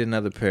course. I need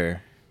another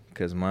pair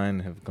because mine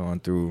have gone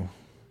through.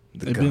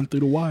 They've been through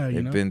the wire.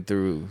 They've been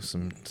through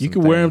some. You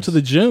can wear them to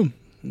the gym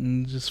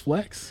and just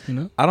flex.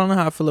 I don't know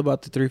how I feel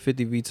about the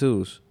 350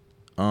 V2s.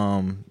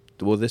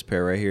 Well, this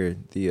pair right here,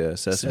 the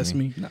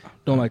Sesame. No,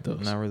 don't like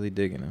those. Not really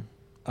digging them.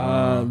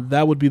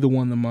 That would be the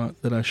one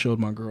that I showed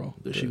my girl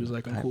that she was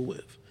like, I'm cool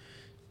with.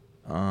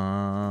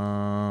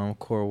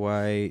 Core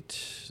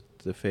white,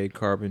 the fade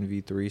carbon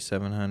V3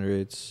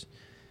 700s.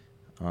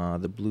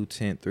 The blue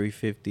tint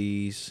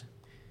 350s,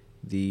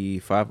 the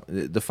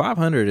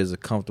 500 is a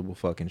comfortable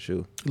fucking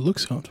shoe. It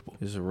looks comfortable.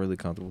 It's a really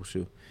comfortable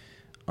shoe.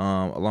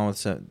 Along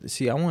with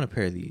I want a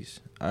pair of these.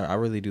 I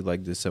really do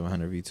like this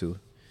 700 V2.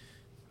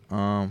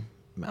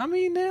 I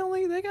mean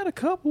they got a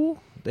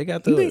couple. They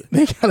got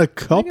a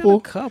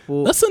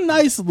couple. That's a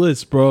nice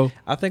list, bro.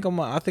 I think I'm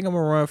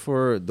gonna run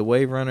for the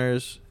Wave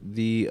Runners,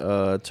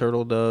 the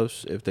Turtle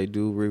Doves if they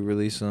do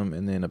re-release them,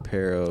 and then a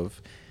pair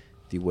of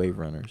the Wave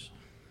Runners.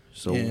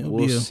 So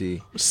we'll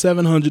see.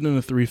 700 and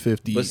a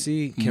 350. But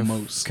see,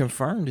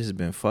 Confirmed has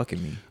been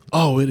fucking me.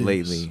 Oh, it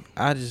lately.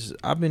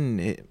 I've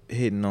been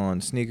hitting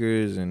on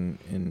sneakers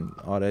and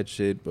all that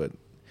shit, but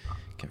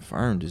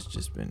Confirmed has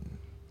just been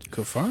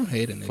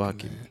hating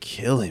fucking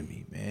killing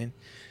me, man.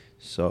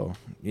 So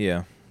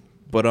yeah,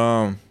 but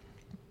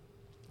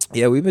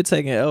yeah, we've been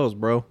taking L's,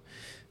 bro.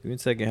 We've been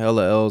taking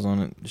hella L's on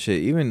it.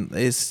 Shit. Even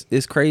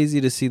it's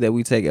crazy to see that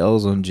we take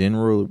L's on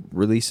general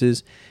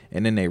releases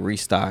and then they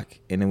restock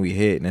and then we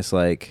hit and it's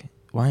like,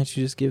 why didn't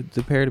you just give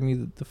the pair to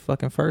me the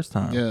fucking first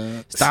time?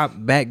 Yeah. Stop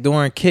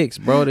backdooring kicks,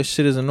 bro. This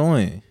shit is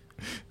annoying.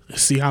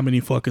 See how many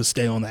fuckers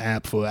stay on the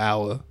app for an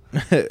hour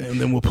and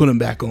then we'll put them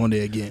back on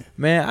there again.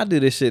 Man, I do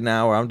this shit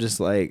now where I'm just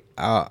like,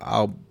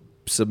 I'll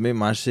submit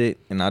my shit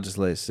and I'll just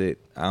let it sit.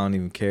 I don't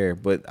even care.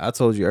 But I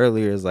told you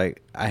earlier, it's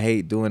like I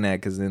hate doing that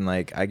because then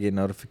like I get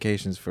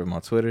notifications for my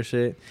Twitter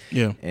shit.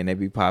 Yeah. And they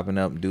be popping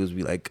up and dudes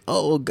be like,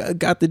 oh,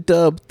 got the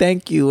dub.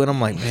 Thank you. And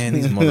I'm like, man,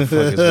 these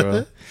motherfuckers,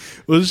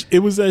 bro. It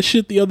was that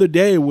shit the other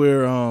day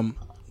where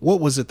what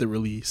was it that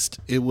released?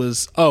 It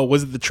was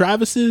it the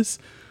Travises?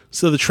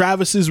 So the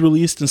Travises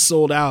released and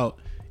sold out,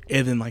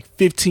 and then like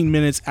 15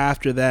 minutes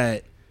after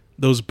that,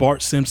 those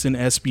Bart Simpson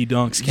SB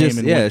Dunks came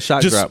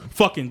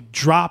fucking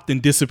dropped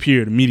and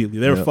disappeared immediately.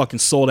 They were fucking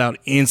sold out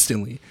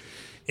instantly.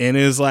 And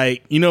it's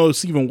like,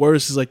 it's even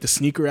worse is like the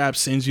sneaker app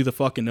sends you the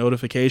fucking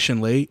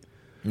notification late.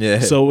 Yeah.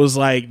 So it was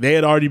like they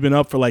had already been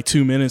up for like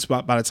 2 minutes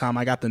by the time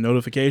I got the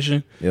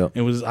notification. Yeah.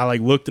 I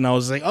like looked and I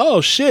was like, oh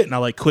shit. And I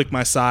like clicked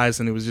my size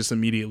and it was just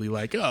immediately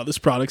like, oh, this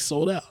product's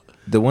sold out.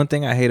 The one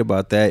thing I hate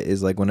about that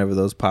is like whenever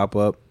those pop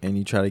up and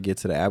you try to get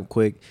to the app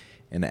quick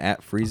and the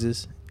app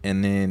freezes.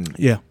 And then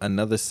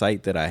another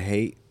site that I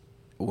hate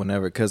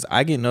because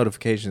I get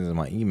notifications in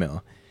my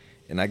email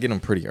and I get them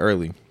pretty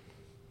early.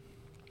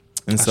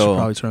 And I should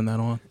probably turn that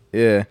on.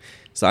 Yeah.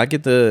 So I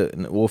get for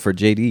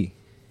JD.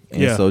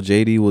 And so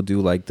JD will do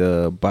like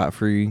the bot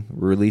free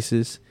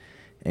releases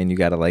and you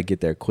got to like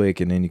get there quick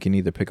and then you can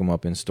either pick them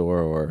up in store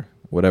or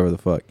whatever the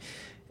fuck.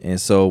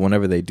 And so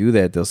whenever they do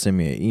that, they'll send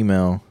me an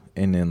email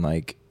and then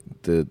like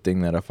the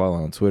thing that I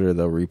follow on Twitter,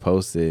 they'll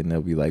repost it and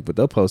they'll be like, but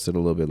they'll post it a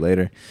little bit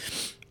later.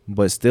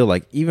 But still,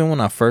 like, even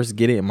when I first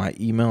get it in my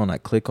email and I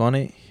click on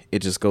it, it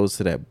just goes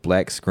to that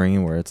black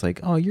screen where it's like,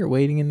 oh, you're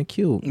waiting in the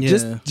queue.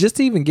 Yeah. Just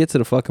to even get to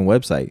the fucking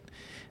website.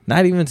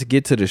 Not even to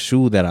get to the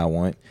shoe that I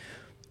want.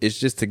 It's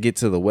just to get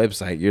to the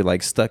website. You're,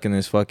 like, stuck in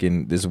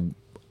this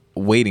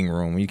waiting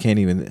room. You can't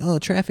even,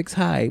 traffic's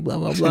high, blah,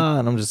 blah, blah.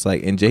 And I'm just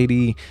like, and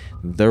JD,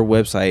 their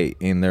website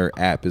and their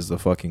app is the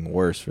fucking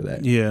worst for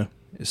that. Yeah.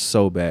 It's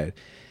so bad.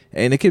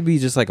 And it could be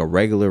just, like, a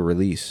regular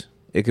release.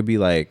 It could be,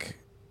 like...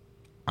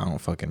 I don't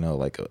fucking know,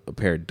 like a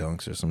pair of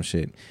Dunks or some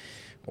shit,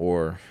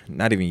 or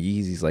not even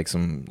Yeezys, like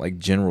some like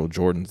general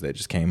Jordans that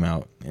just came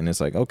out, and it's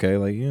like, okay,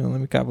 like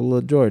let me cop a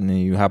little Jordan,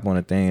 and you hop on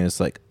a thing, and it's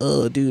like,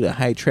 oh, dude, a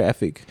high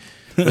traffic,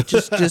 but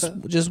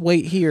just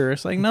wait here.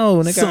 It's like, no,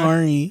 nigga,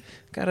 sorry,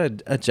 got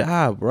a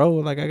job, bro.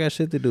 Like I got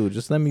shit to do.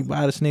 Just let me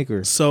buy the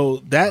sneaker. So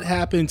that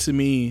happened to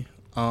me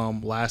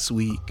last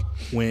week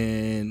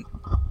when,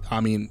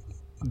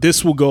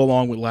 this will go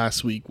along with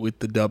last week with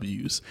the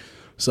W's.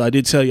 So I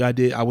did tell you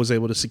I was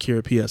able to secure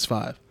a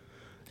PS5.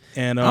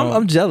 And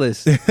I'm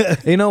jealous.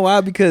 You know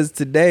why? Because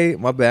today,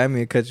 my bad, I didn't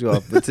mean to cut you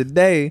off, but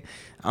today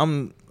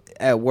I'm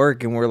at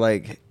work and we're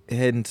like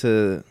heading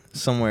to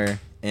somewhere,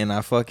 and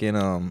I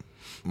fucking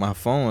my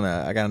phone,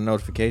 I got a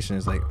notification.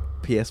 It's like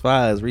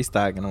PS5 is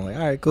restocking. I'm like,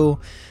 all right,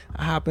 cool.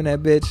 I hop in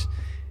that bitch,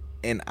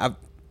 and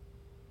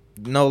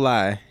no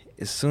lie,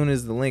 as soon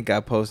as the link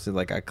I posted,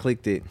 like I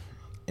clicked it,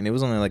 and it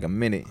was only like a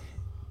minute.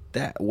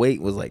 That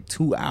wait was like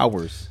 2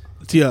 hours.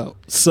 Yeah,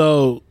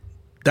 so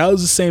that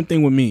was the same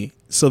thing with me.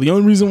 So the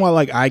only reason why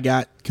like I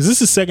got, because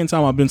this is the second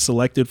time I've been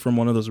selected from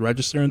one of those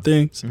registering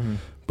things,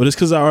 but it's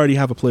because I already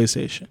have a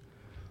PlayStation,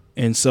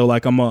 and so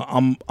like I'm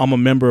a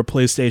member of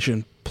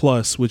PlayStation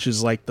Plus, which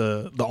is like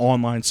the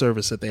online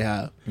service that they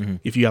have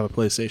if you have a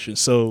PlayStation.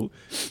 So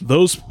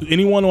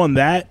anyone on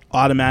that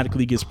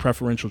automatically gets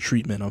preferential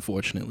treatment,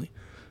 unfortunately.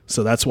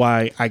 So that's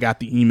why I got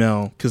the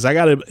email, because I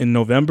got it in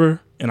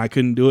November and I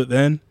couldn't do it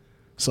then.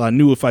 So I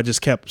knew if I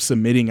just kept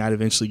submitting, I'd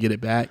eventually get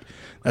it back.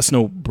 That's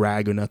no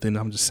brag or nothing.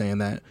 I'm just saying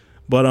that.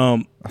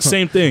 But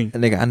same thing.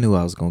 Nigga, I knew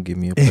I was gonna give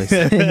me a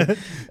PlayStation.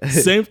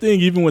 Same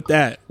thing, even with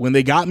that. When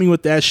they got me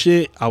with that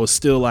shit, I was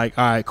still like,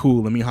 all right,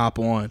 cool, let me hop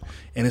on.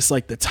 And it's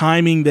like the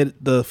timing that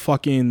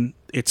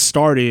it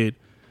started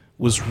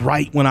was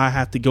right when I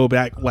had to go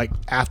back, like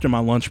after my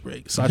lunch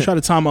break. So I tried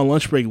to time my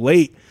lunch break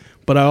late,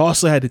 but I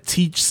also had to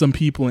teach some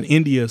people in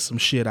India some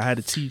shit. I had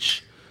to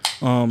teach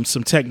some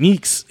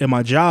techniques in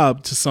my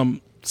job to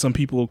some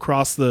people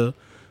across the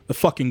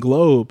fucking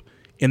globe.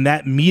 And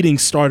that meeting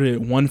started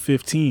at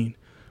 1:15.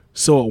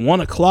 So at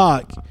 1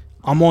 o'clock,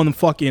 I'm on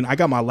I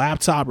got my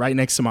laptop right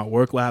next to my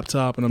work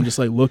laptop, and I'm just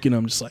like looking,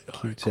 I'm just like, all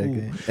right,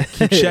 cool.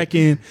 Keep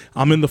checking.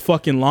 I'm in the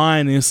fucking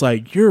line, and it's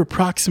like, your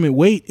approximate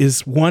wait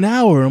is 1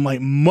 hour. I'm like,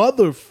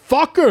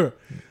 motherfucker.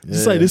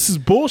 It's like, this is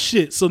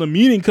bullshit. So the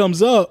meeting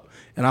comes up,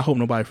 and I hope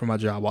nobody from my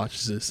job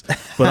watches this.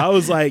 But I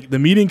was like, the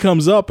meeting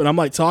comes up, and I'm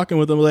like talking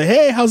with them, like,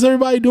 hey, how's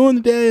everybody doing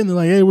today? And they're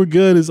like, hey, we're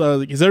good. Is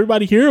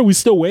everybody here? Are we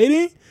still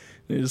waiting?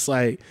 And it's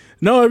like,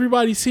 no,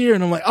 everybody's here.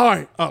 And I'm like, all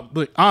right,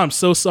 look, I'm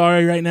so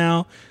sorry right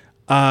now.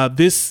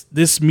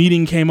 This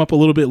meeting came up a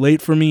little bit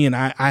late for me, and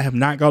I have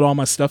not got all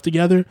my stuff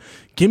together.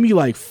 Give me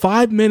like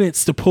 5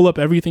 minutes to pull up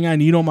everything I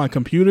need on my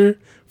computer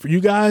for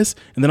you guys,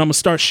 and then I'm gonna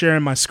start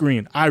sharing my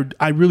screen.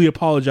 I really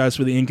apologize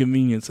for the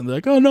inconvenience. And they're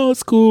like, oh no,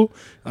 it's cool.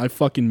 I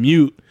fucking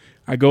mute.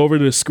 I go over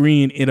to the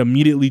screen, it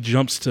immediately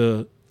jumps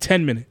to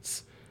 10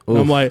 minutes. And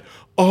I'm like,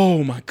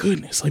 oh my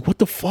goodness, like what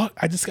the fuck?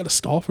 I just got to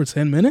stall for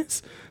 10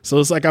 minutes? So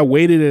it's like I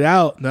waited it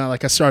out. Now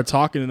like I started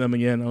talking to them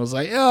again. I was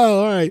like, oh,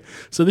 all right.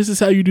 So this is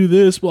how you do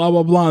this, blah,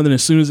 blah, blah. And then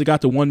as soon as it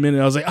got to 1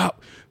 minute, I was like, oh,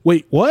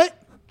 wait,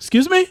 what?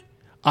 Excuse me?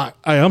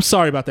 I'm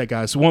sorry about that,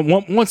 guys.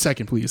 One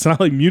second, please. And I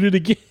like muted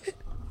again.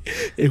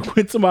 It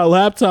went to my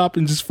laptop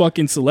and just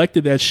fucking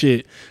selected that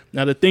shit.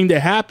 Now the thing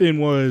that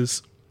happened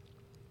was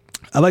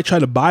I like tried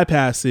to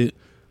bypass it.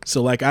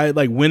 So like I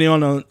like went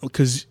in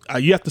because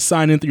you have to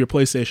sign in through your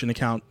PlayStation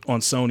account on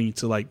Sony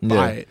to like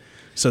buy it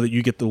so that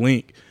you get the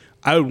link.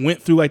 I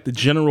went through like the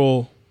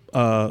general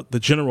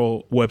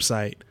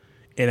website,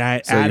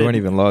 and you weren't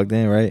even logged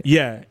in, right?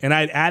 Yeah, and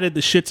I added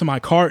the shit to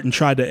my cart and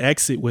tried to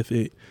exit with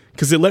it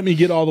because it let me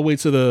get all the way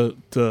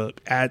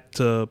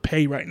to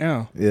pay right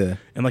now. Yeah,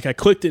 and like I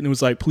clicked it and it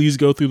was like, please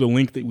go through the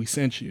link that we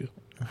sent you.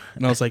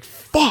 And I was like,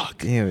 fuck.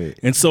 Damn it.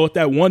 And so at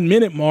that 1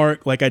 minute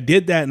mark, like I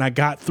did that and I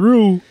got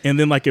through, and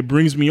then like it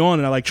brings me on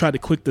and I like tried to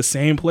click the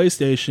same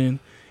PlayStation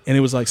and it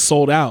was like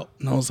sold out.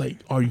 And I was like,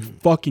 are you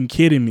fucking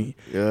kidding me?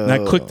 Yo. And I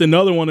clicked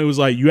another one. It was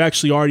like, you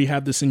actually already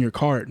have this in your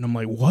cart. And I'm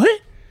like, what?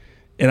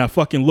 And I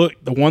fucking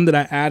looked. The one that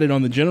I added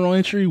on the general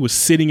entry was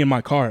sitting in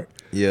my cart.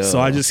 Yeah. So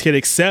I just hit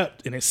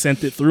accept and it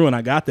sent it through and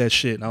I got that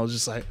shit. And I was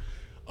just like,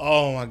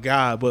 oh my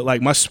God. But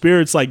like my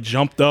spirits like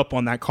jumped up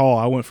on that call.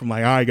 I went from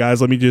like, all right,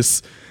 guys, let me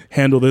just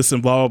handle this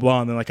and blah, blah,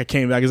 blah. And then like I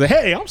came back and said,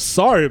 hey, I'm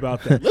sorry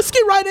about that. Let's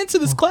get right into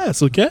this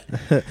class, okay?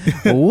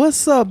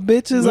 What's up,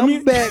 bitches?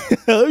 I'm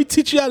back. Let me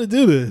teach you how to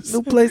do this.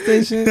 New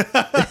PlayStation.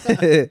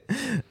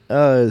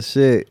 Oh,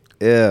 shit.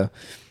 Yeah.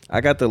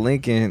 I got the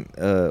link in,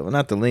 well,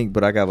 not the link,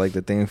 but I got like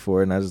the thing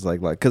for it. And I just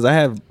like, cause I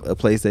have a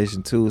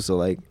PlayStation 2. So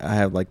like I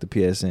have like the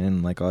PSN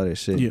and like all that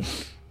shit. Yeah.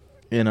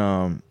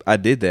 And I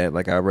did that.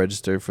 Like I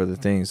registered for the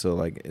thing. So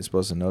like it's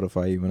supposed to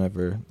notify you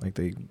whenever like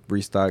they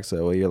restock.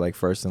 So you're like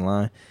first in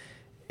line.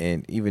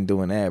 And even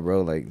doing that,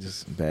 bro, like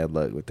just bad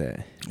luck with that.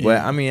 Yeah.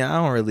 But I mean,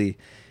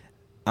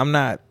 I'm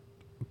not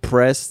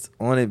pressed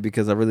on it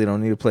because I really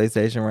don't need a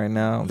PlayStation right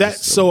now.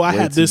 I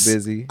had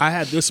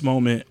this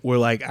moment where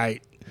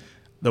like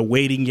the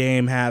waiting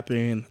game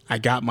happened. I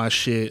got my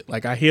shit.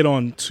 Like I hit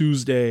on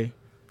Tuesday.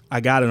 I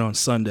got it on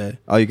Sunday.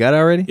 Oh, you got it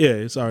already? Yeah,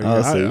 it's already.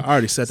 I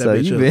already set that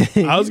bitch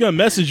up. I was gonna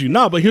message you.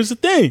 No, but here's the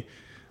thing.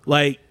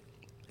 Like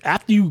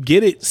after you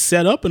get it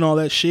set up and all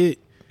that shit,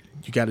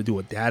 you got to do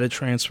a data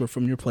transfer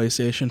from your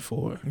PlayStation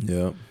 4.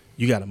 Yep.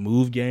 You got to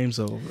move games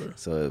over.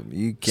 So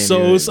you can't.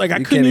 So it's like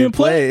I couldn't even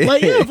play.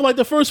 Like for like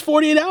the first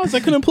 48 hours, I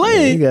couldn't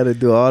play. Yeah, you got to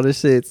do all the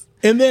shits.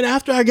 And then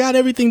after I got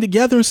everything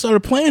together and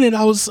started playing it,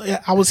 I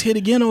was hit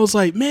again. I was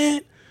like,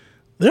 man,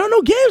 there are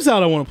no games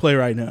out I want to play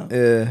right now.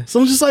 Yeah. So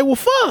I'm just like, well,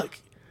 fuck.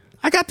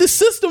 I got this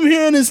system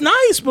here and it's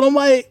nice, but I'm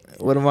like,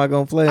 what am I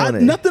gonna play on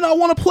it? Nothing I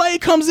want to play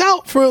comes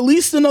out for at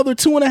least another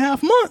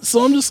 2.5 months.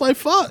 So I'm just like,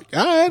 fuck.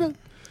 All right.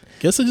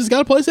 Guess I just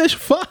got a PlayStation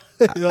 5.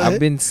 I've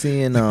been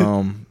seeing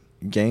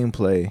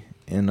gameplay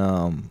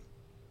and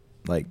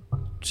like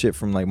shit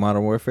from like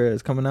Modern Warfare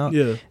that's coming out.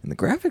 Yeah. And the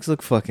graphics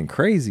look fucking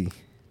crazy.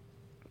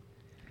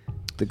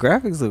 The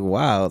graphics look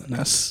wild. And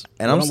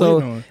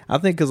I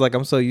think because like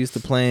I'm so used to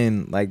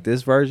playing like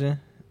this version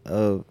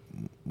of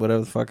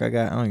whatever the fuck I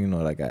got. I don't even know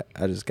what I got.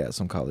 I just got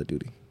some Call of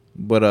Duty.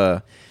 But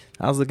I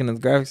was looking at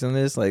the graphics in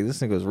this, like this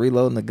nigga was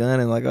reloading the gun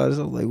and like all this.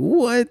 I was like,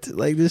 what?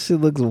 Like this shit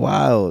looks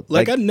wild.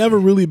 Like I've never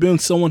really been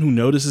someone who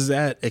notices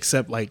that,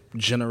 except like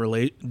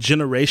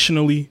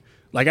generationally.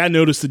 Like I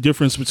noticed the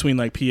difference between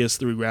like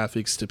PS3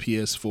 graphics to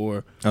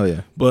PS4. Oh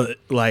yeah. But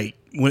like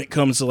when it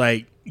comes to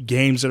like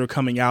games that are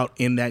coming out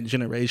in that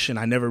generation,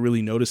 I never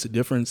really noticed a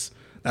difference.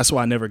 That's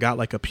why I never got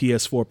like a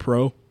PS4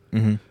 Pro.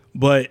 Mm-hmm.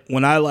 But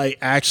when I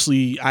I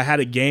had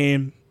a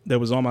game that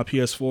was on my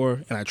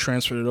PS4 and I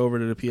transferred it over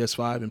to the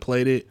PS5 and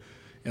played it.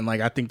 And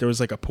like I think there was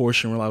like a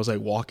portion where I was like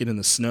walking in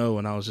the snow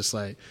and I was just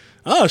like,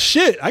 oh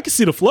shit, I can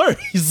see the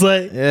flurries.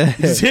 Like it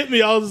just hit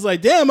me. I was just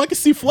like, damn, I can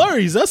see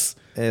flurries. That's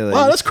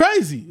wow, that's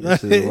crazy.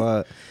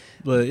 Wild.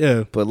 But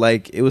yeah. But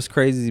like it was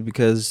crazy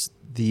because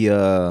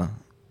the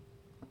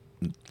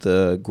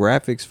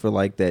graphics for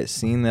like that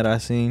scene that I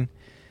seen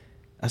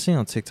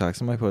on TikTok.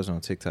 Somebody posted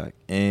on TikTok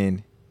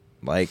and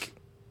like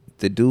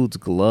the dude's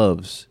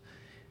gloves,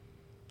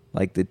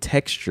 like the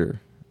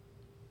texture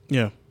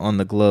on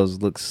the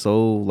gloves looks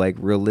so like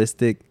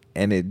realistic,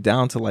 and it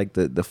down to like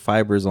the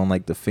fibers on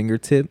like the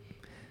fingertip.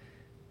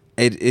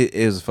 It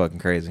was fucking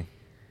crazy.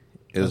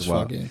 It was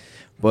wild.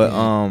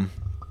 But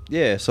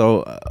yeah,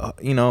 so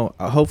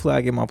hopefully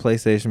I get my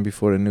PlayStation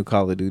before the new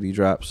Call of Duty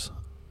drops,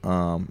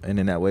 and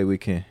then that way we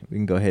can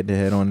go head to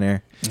head on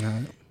there. All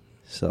right.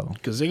 So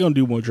because they're gonna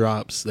do more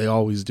drops, they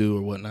always do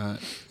or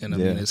whatnot. And I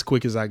mean, as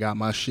quick as I got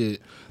my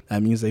shit,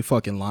 that means they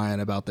fucking lying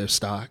about their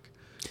stock.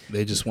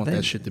 They just want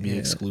that shit to be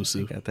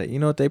exclusive. Got that. You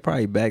know what? They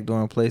probably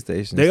backdooring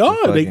PlayStation. They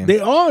are. They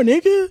are,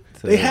 nigga.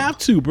 They have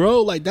to,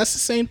 bro. Like that's the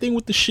same thing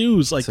with the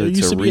shoes. Like there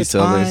used to be a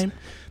time.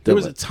 There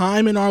was a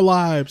time in our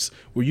lives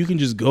where you can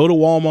just go to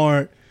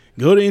Walmart,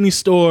 go to any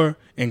store,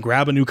 and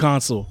grab a new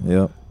console.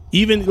 Yep.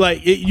 Even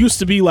like it used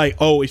to be like,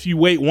 oh, if you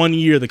wait 1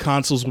 year, the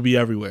consoles will be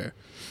everywhere.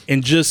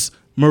 And just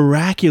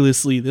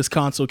miraculously, this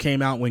console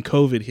came out when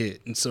COVID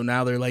hit. And so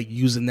now they're like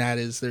using that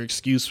as their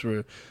excuse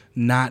for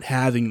not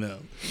having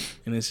them.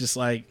 And it's just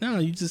like, no,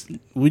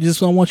 we just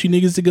don't want you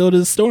niggas to go to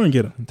the store and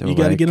get them. You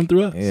got to get them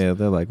through us. Yeah,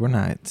 they're like, we're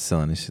not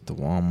selling this shit to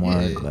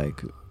Walmart. Yeah.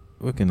 Like,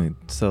 we're going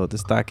to sell it to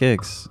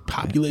StockX.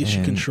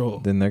 Population control.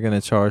 Then they're going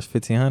to charge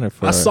 $1,500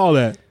 for it. I saw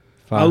that.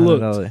 I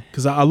looked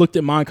because I looked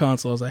at my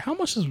console. I was like, how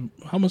much does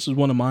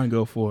one of mine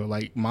go for?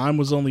 Like mine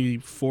was only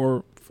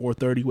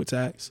 $430 with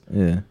tax.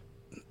 Yeah,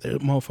 the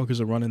motherfuckers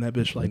are running that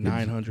bitch like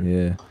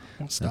 $900.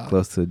 Yeah, stop.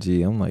 Close to a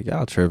G. I'm like,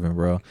 y'all tripping,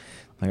 bro.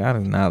 Like I do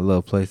not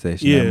love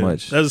PlayStation that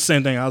much. That's the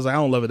same thing. I was like, I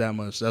don't love it that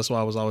much. That's why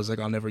I was always like,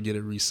 I'll never get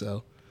it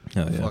resell.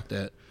 Fuck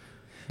that.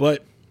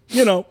 But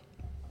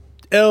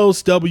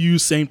L's,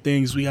 W's, same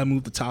things. We gotta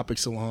move the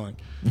topics along.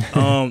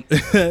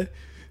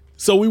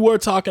 So we were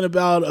talking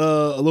about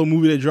a little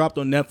movie that dropped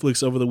on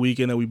Netflix over the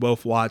weekend that we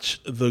both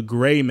watched, The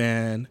Gray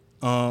Man.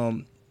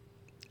 How'd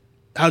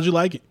you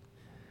like it?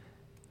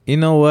 You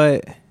know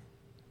what?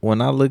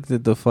 When I looked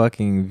at the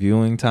fucking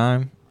viewing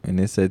time and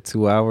it said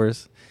 2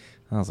 hours,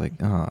 I was like,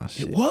 oh,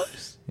 shit. It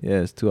was?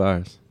 Yeah, it's 2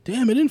 hours.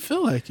 Damn, it didn't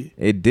feel like it.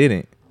 It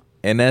didn't.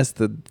 And that's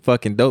the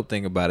fucking dope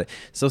thing about it.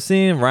 So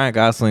seeing Ryan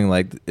Gosling,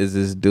 like, is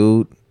this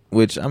dude,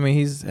 which, I mean,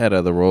 he's had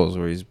other roles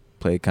where he's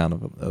played kind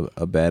of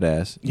a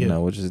badass, you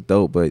know, which is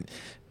dope. But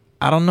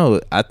I don't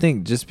know. I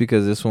think just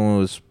because this one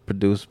was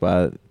produced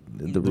by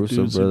the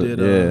Russo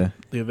brothers,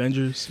 the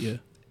Avengers,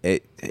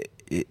 it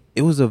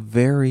was a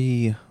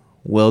very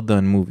well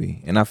done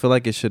movie, and I feel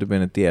like it should have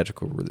been a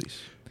theatrical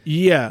release.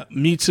 Yeah,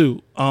 me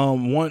too.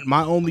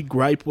 My only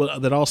gripe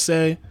that I'll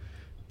say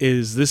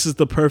is this is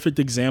the perfect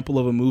example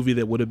of a movie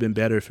that would have been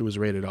better if it was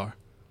rated R.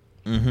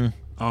 Mm-hmm.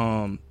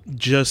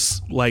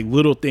 Just like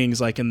little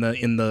things like in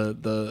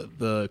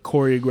the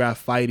choreographed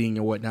fighting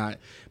and whatnot,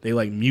 they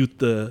like mute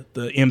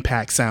the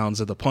impact sounds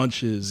of the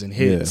punches and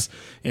hits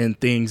and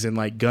things, and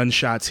like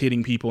gunshots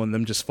hitting people and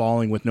them just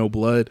falling with no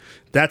blood.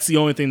 That's the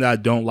only thing that I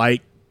don't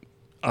like,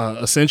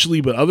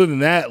 essentially. But other than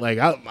that, like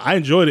I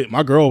enjoyed it.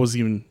 My girl was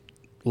even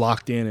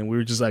locked in, and we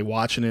were just like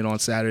watching it on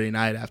Saturday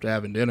night after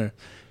having dinner.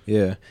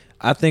 Yeah,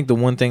 I think the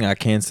one thing I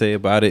can say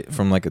about it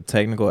from like a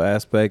technical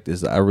aspect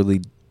is I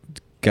really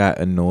got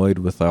annoyed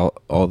with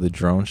all the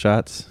drone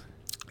shots.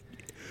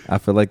 I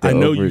feel like I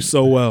know you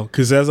so well,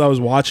 because as I was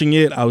watching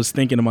it, I was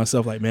thinking to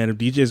myself, like, man, if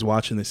DJ's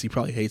watching this, he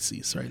probably hates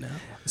these right now.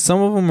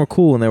 Some of them were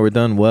cool and they were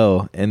done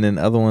well, and then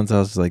other ones I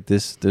was like,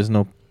 there's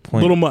no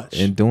point little much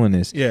in doing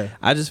this. Yeah,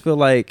 I just feel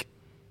like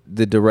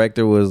the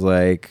director was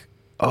like,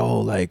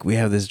 oh, like we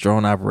have this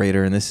drone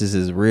operator and this is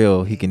his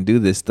real. He can do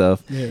this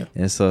stuff. Yeah.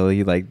 And so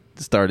he like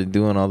started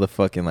doing all the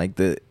fucking like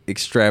the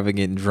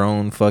extravagant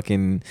drone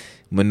fucking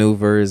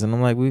maneuvers. And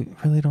I'm like, we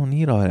really don't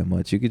need all that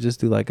much. You could just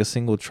do like a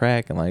single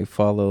track and like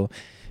follow,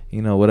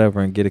 you know, whatever,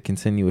 and get a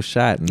continuous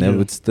shot, and it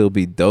would still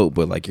be dope.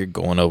 But like you're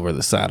going over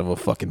the side of a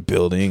fucking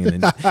building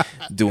and then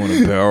doing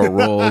a barrel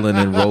roll and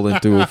then rolling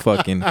through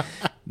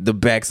the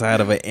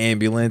backside of an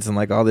ambulance and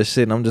like all this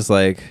shit. And I'm just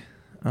like,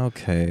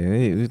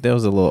 okay, that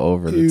was a little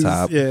over the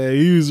top. Yeah,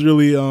 he was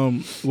really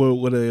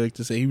what I like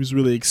to say, he was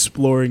really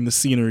exploring the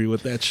scenery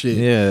with that shit.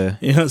 Yeah,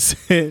 you know what I'm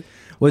saying.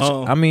 Which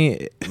I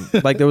mean,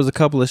 like there was a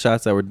couple of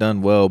shots that were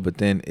done well, but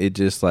then it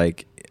just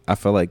like, I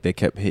felt like they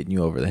kept hitting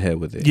you over the head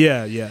with it.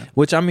 Yeah, yeah.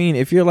 Which I mean,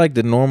 if you're like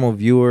the normal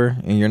viewer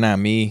and you're not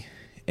me,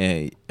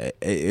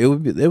 it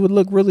would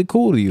look really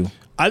cool to you.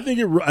 I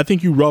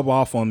think you rub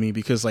off on me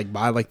because like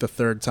by like the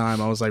third time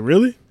I was like,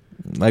 really?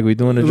 Like we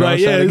doing the drone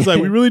shot again? It's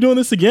like, we really doing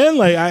this again?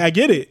 Like I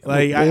get it.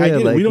 Like I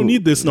get it. We don't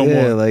need this no more.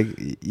 Yeah, like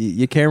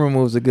your camera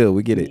moves are good.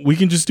 We get it. We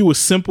can just do a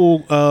simple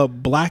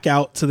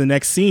blackout to the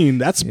next scene.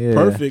 That's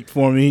perfect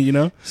for me, you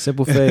know?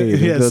 Simple fade.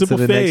 Yeah, simple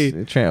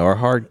fade. Or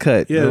hard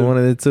cut. Yeah. One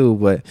of the two.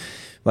 But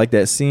like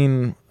that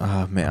scene,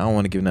 man, I don't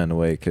want to give nothing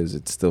away because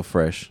it's still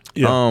fresh.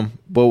 Yeah.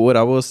 But what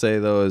I will say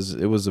though is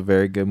it was a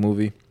very good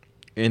movie,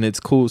 and it's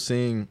cool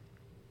seeing.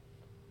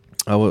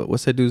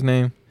 What's that dude's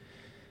name?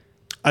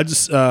 I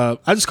just call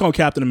him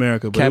Captain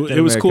America, but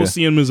it was cool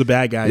seeing him as a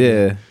bad guy.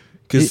 Yeah,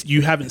 because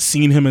you haven't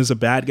seen him as a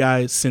bad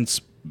guy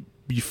since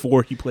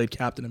before he played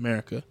Captain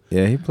America.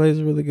 Yeah, he plays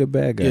a really good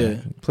bad guy. Yeah.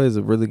 He plays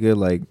a really good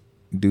like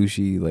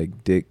douchey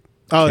like dick.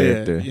 Oh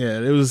character. yeah.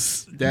 It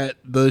was that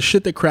the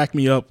shit that cracked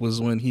me up was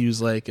when he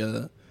was like,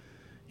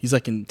 he's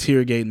like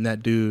interrogating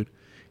that dude,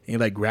 and he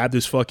like grabbed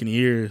his fucking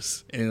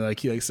ears and like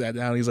he like sat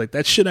down. And he's like,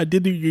 that shit I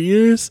did to your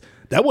ears,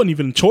 that wasn't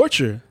even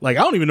torture. Like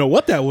I don't even know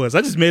what that was.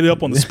 I just made it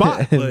up on the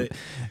spot. But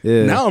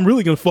now I'm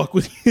really gonna fuck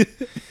with you.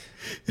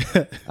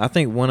 I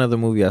think one other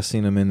movie I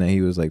seen him in that he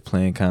was like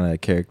playing kind of a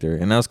character,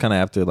 and that was kind of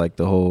after like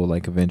the whole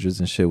like Avengers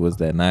and shit, was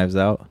that Knives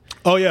Out.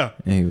 Oh yeah,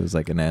 and he was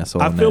like an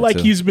asshole. I feel like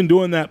he's been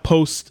doing that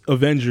post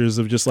Avengers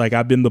of just like,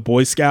 I've been the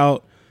Boy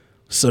Scout,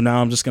 so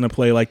now I'm just gonna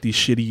play like these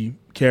shitty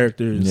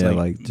characters,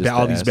 like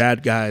all these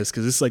bad guys,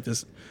 because it's like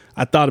this.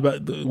 I thought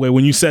about the way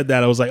when you said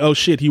that, I was like, oh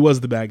shit, he was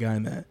the bad guy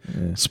in that.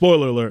 Yeah.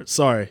 Spoiler alert,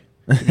 sorry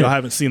if y'all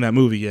haven't seen that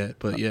movie yet,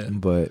 but yeah.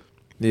 But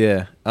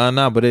yeah,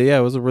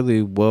 it was a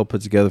really well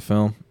put together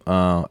film,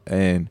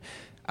 and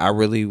I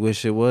really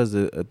wish it was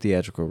a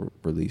theatrical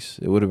release.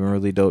 It would have been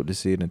really dope to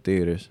see it in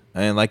theaters.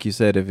 And like you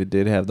said, if it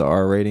did have the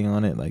R rating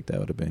on it, like that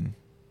would have been.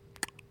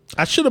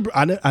 I should have.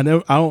 I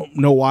don't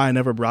know why I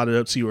never brought it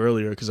up to you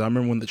earlier, because I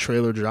remember when the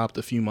trailer dropped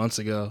a few months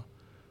ago,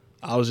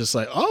 I was just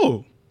like,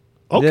 oh.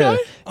 Okay, yeah.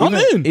 I'm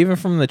in. Even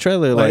from the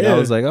trailer, like I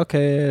was like,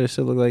 okay, yeah, this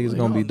shit look like it's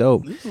gonna be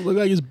dope. This look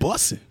like it's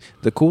busting.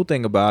 The cool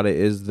thing about it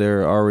is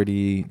they're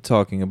already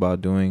talking about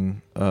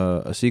doing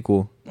a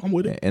sequel. I'm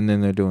with it. And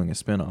then they're doing a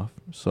spinoff.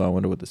 So I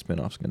wonder what the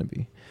spinoff's gonna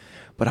be.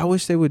 But I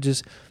wish they would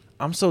just.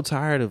 I'm so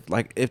tired of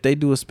like, if they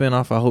do a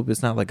spinoff, I hope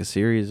it's not like a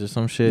series or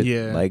some shit.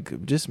 Yeah.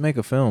 Like just make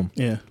a film.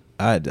 Yeah.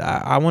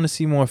 I want to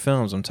see more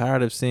films. I'm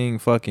tired of seeing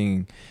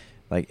fucking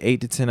like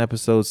 8 to 10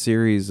 episode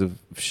series of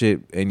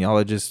shit, and y'all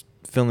are just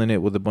filling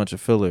it with a bunch of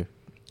filler.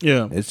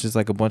 Yeah, it's just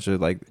like a bunch of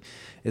like,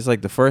 it's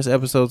like the first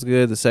episode's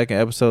good, the second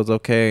episode's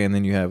okay, and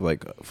then you have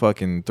like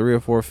fucking 3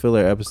 or 4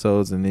 filler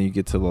episodes, and then you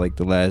get to like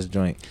the last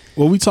joint.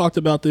 Well, we talked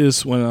about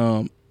this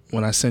when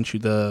I sent you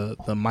the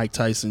Mike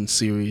Tyson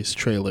series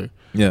trailer.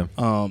 Yeah,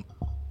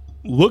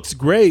 looks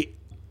great.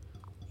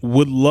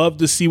 Would love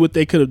to see what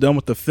they could have done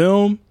with the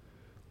film,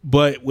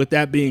 but with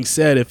that being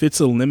said, if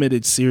it's a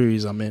limited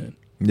series, I'm in.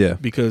 Yeah,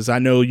 because I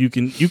know you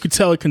could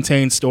tell a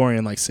contained story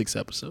in like 6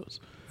 episodes.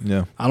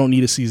 Yeah, I don't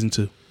need a season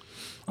 2,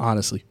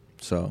 honestly.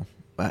 So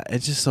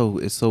it's just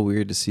it's so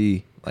weird to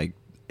see, like,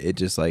 it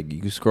just like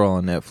you scroll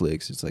on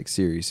Netflix, it's like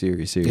series.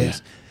 Yeah.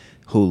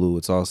 Hulu,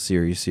 it's all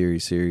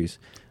series.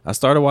 I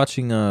started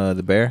watching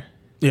The Bear.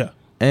 Yeah,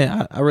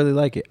 and I really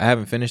like it. I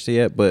haven't finished it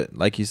yet, but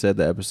like you said,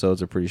 the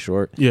episodes are pretty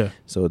short. Yeah,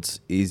 so it's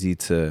easy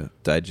to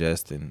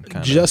digest and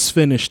kind of. Just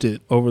finished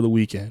it over the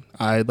weekend.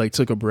 I like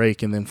took a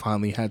break and then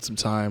finally had some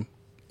time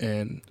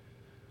and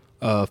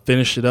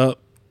finished it up.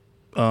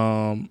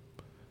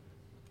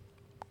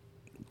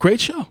 Great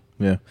show.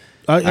 Yeah,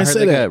 I heard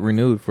they got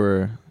renewed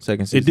for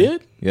second season. It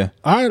did? Yeah.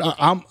 All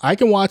right, I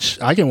can watch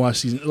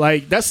season.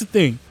 Like, that's the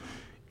thing.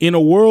 In a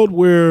world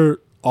where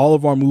all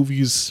of our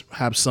movies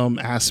have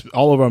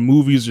all of our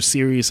movies or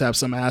series have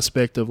some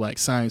aspect of like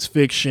science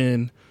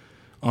fiction,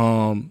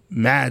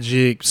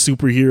 magic,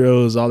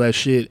 superheroes, all that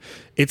shit.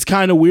 It's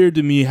kind of weird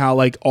to me how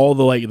like all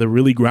the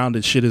really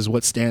grounded shit is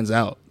what stands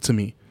out to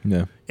me.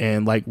 Yeah.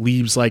 And like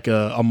leaves like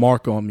a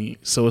mark on me.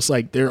 So it's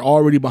like they're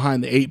already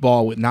behind the 8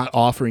 ball with not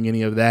offering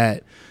any of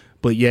that,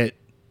 but yet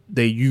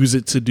they use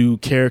it to do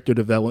character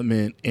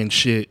development and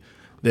shit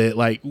that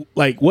like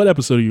what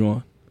episode are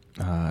you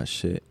on?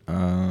 Shit.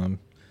 I'm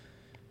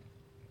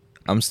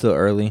still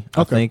early.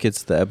 Okay. I think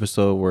it's the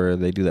episode where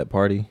they do that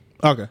party.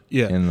 Okay.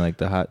 Yeah. And like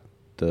the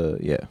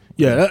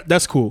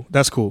That's cool.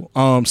 That's cool.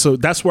 So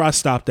that's where I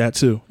stopped at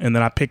too, and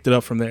then I picked it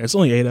up from there. It's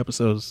only 8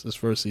 episodes this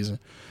first season,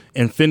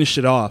 and finished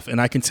it off.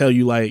 And I can tell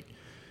you, like,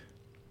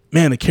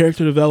 man, the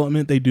character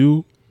development they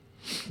do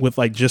with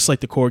like just like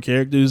the core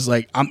characters,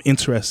 like I'm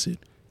interested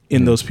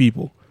in those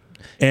people,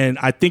 and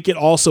I think it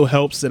also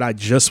helps that I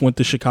just went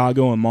to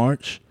Chicago in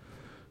March,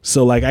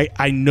 so like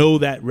I know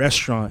that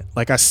restaurant,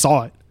 like I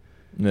saw it.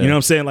 Yeah. You know what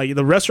I'm saying? Like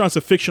the restaurant's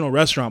a fictional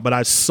restaurant, but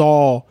I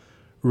saw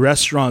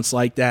restaurants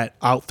like that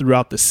out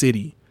throughout the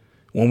city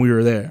when we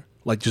were there,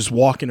 like just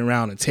walking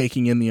around and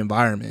taking in the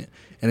environment.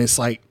 And it's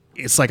like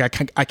I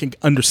can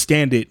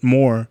understand it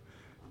more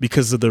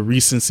because of the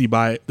recency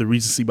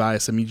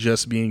bias of me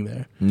just being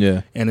there.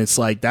 Yeah. And it's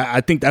like that.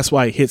 I think that's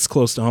why it hits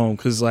close to home,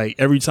 because like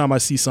every time I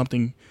see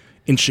something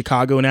in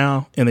Chicago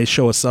now and they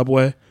show a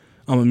subway,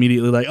 I'm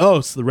immediately like, oh,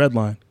 it's the red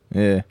line.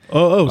 Yeah.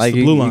 Oh, it's like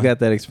the blue line. You got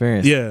that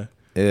experience. Yeah.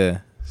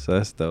 Yeah. So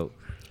that's dope.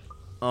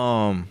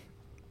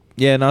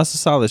 Yeah, no, it's a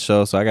solid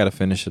show, so I got to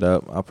finish it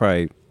up. I'll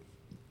probably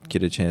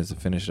get a chance to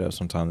finish it up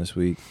sometime this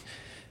week.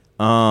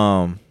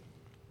 Okay,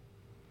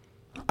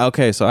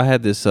 so I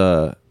had this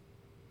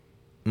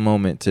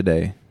moment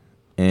today,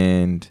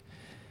 and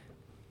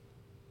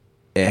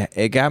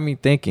it got me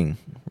thinking,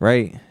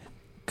 right?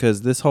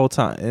 Because this whole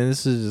time, and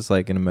this is just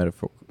like in a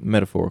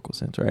metaphorical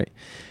sense, right?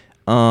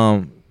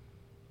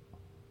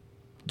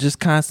 Just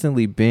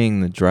constantly being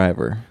the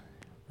driver,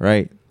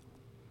 right?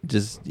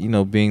 Just, you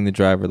know, being the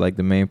driver, like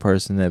the main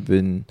person that's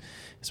been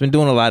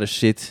doing a lot of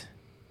shit.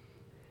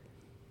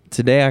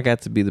 Today I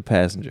got to be the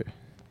passenger.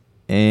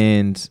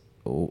 And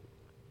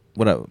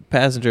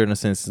passenger in a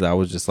sense is I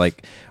was just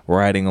like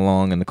riding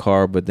along in the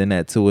car, but then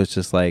that too is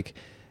just like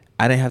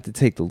I didn't have to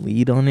take the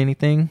lead on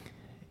anything,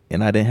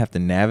 and I didn't have to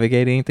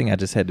navigate anything. I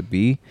just had to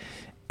be.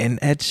 And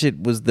that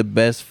shit was the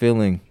best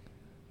feeling.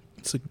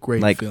 It's a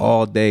great like feeling.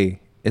 All day,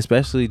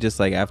 especially just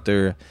like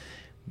after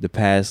the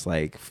past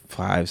like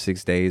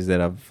 5-6 days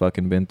that I've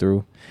fucking been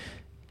through.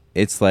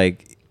 It's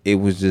like it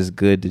was just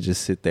good to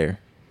just sit there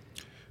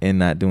and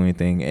not do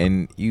anything.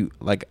 And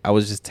I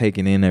was just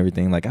taking in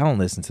everything. Like, I don't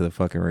listen to the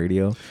fucking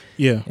radio.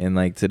 Yeah. And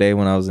like today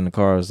when I was in the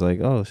car, I was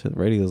like, oh shit, the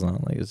radio's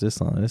on. Like, is this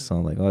on? This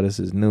song? Like, oh, this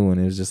is new. And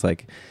it was just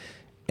like,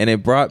 and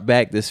it brought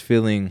back this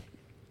feeling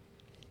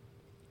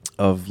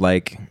of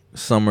like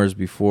summers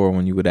before,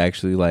 when you would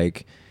actually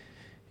like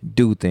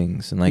do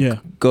things and like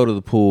go to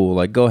the pool,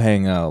 like go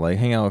hang out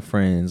with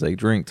friends, like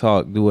drink,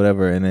 talk, do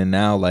whatever. And then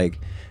now like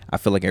I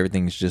feel like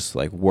everything's just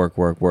like work,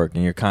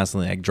 and you're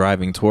constantly like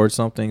driving towards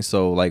something.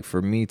 So like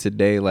for me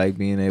today, like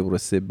being able to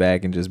sit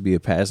back and just be a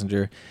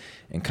passenger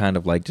and kind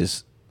of like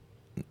just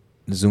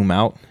zoom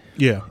out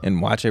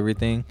and watch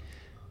everything,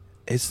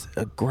 it's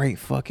a great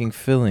fucking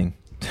feeling.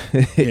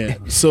 Yeah.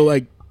 So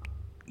like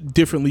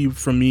differently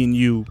from me and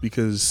you,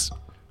 because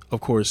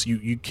of course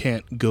you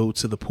can't go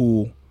to the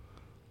pool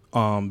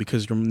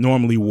because you're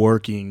normally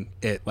working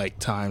at like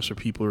times where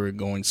people are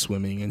going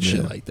swimming and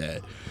shit like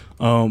that.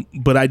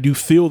 But I do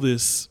feel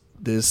this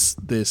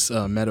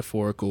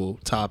metaphorical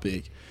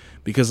topic,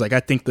 because like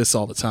I think this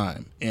all the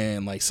time,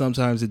 and like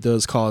sometimes it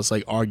does cause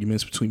like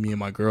arguments between me and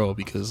my girl,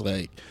 because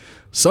like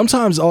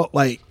sometimes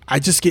I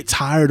just get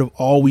tired of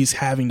always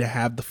having to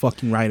have the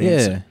fucking right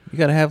answer. You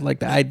gotta have like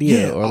the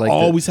idea, or like I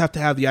always have to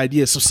have the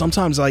idea. So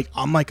sometimes like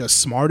I'm like a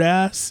smart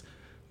ass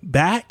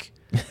back.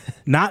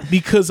 Not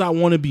because I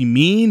want to be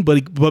mean,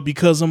 but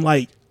because I'm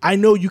like, I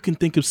know you can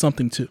think of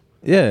something too.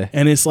 Yeah.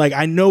 And it's like,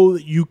 I know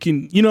that you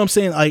can, you know what I'm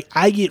saying? Like,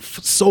 I get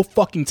so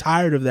fucking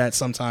tired of that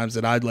sometimes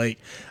that I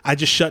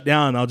just shut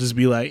down and I'll just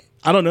be like,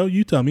 I don't know,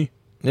 you tell me.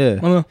 Yeah. I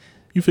don't know.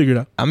 You figure it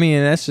out. I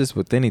mean, that's just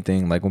with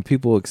anything. Like when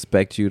people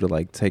expect you to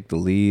like take the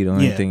lead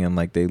on anything, and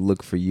like they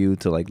look for you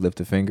to like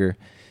lift a finger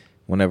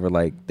whenever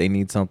like they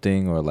need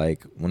something, or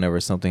like whenever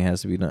something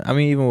has to be done. I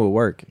mean, even with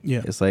work,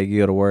 it's like you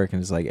go to work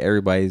and it's like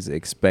everybody's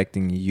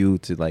expecting you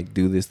to like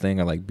do this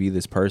thing or like be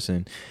this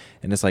person,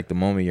 and it's like the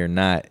moment you're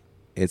not,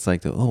 it's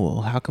like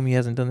well, how come he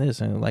hasn't done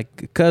this? And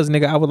like, cause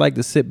nigga, I would like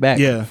to sit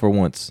back for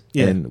once.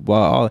 And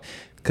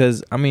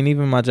cause I mean,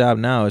 even my job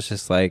now, it's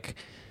just like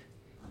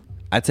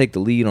I take the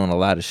lead on a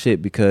lot of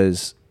shit,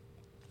 because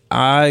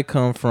I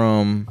come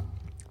from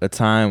a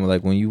time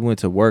like when you went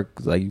to work,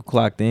 like you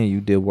clocked in,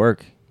 you did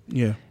work.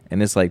 Yeah.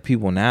 And it's like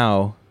people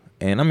now,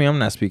 and I mean, I'm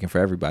not speaking for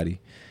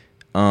everybody,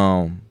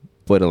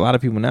 but a lot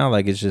of people now,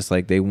 like, it's just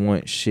like they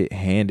want shit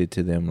handed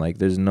to them. Like,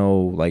 there's no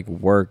like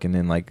work, and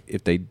then like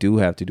if they do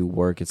have to do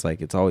work, it's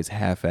like it's always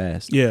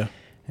half-assed. Yeah.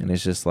 And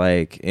it's just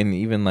like, and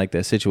even like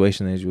that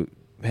situation that you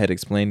had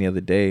explained the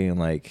other day, and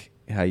like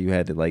how you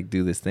had to like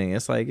do this thing.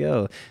 It's like,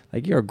 yo,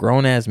 like you're a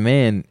grown ass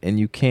man and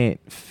you can't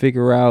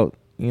figure out,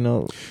 you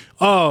know.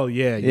 Oh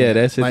yeah.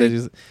 That's it. Like,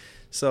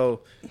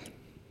 so.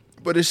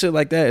 But it's shit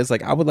like that. It's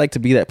like I would like to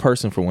be that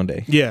person for one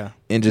day. Yeah.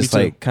 And just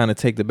like kind of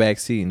take the back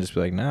seat and just be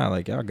like, nah,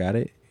 like y'all got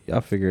it. Y'all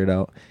figure it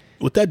out.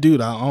 With that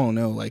dude, I don't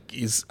know. Like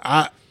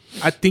I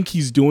think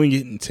he's doing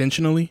it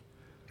intentionally,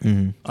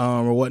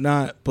 or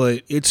whatnot.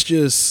 But it's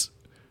just,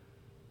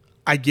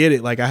 I get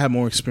it. Like I have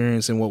more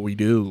experience in what we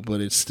do, but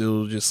it's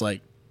still just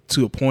like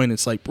to a point.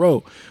 It's like,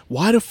 bro,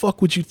 why the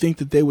fuck would you think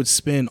that they would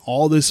spend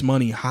all this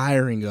money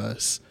hiring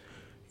us,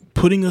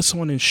 putting us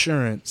on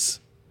insurance,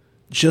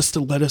 just to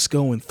let us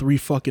go in 3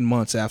 fucking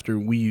months after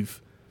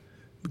we've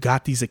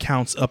got these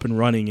accounts up and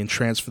running and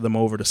transfer them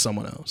over to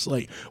someone else?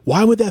 Like,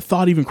 why would that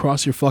thought even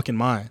cross your fucking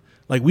mind?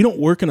 Like, we don't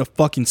work in a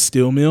fucking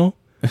steel mill.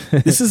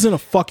 This isn't a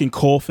fucking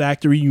coal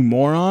factory, you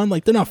moron.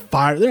 Like, they're not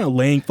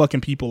laying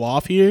fucking people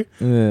off here.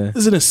 Yeah. This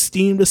is an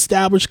esteemed,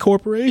 established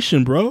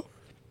corporation, bro.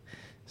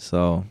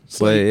 So,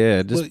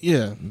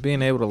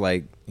 being able to,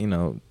 like, you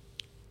know,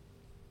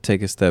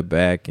 take a step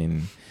back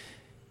and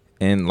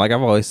like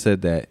I've always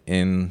said that,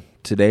 and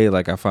today,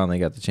 like, I finally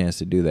got the chance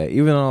to do that.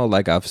 Even though,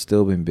 like, I've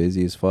still been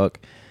busy as fuck,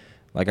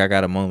 like, I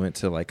got a moment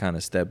to, like, kind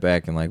of step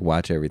back and, like,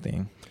 watch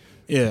everything.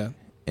 Yeah.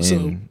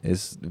 And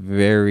it's a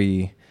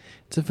very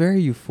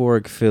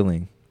euphoric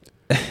feeling.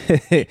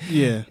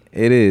 Yeah.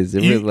 It is.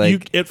 It really, you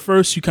at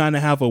first, you kind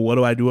of have a what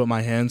do I do with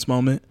my hands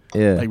moment.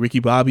 Yeah. Like Ricky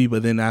Bobby,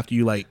 but then after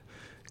you, like,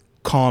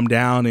 calm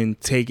down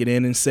and take it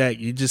in and sec,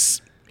 you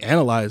just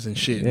analyze and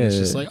shit. And it's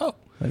just like, oh.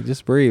 Like,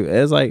 just breathe.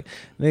 It's like,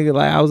 nigga,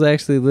 like, I was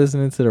actually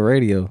listening to the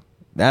radio.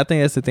 I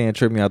think that's the thing that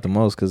tripped me out the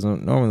most, because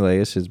normally,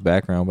 like, it's just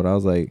background, but I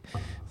was like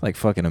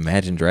fucking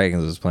Imagine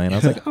Dragons was playing. I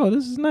was like, oh,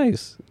 this is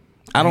nice.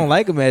 I don't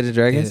like Imagine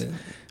Dragons,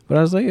 but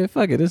I was like, yeah,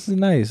 fuck it, this is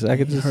nice. I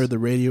could just heard the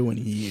radio in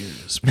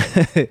years.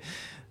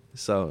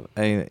 So,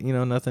 you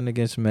know, nothing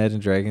against Imagine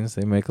Dragons.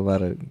 They make a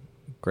lot of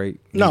great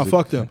music. No,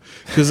 fuck them.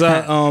 Because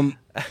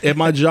at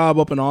my job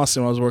up in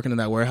Austin, when I was working in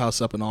that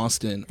warehouse up in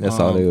Austin, that's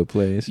all they would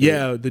play.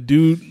 Yeah, the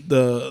dude,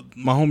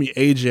 my homie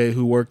AJ,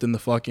 who worked in the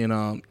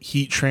fucking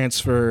heat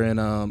transfer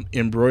and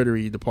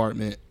embroidery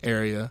department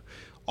area,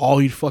 all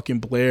he'd fucking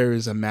blare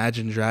is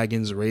Imagine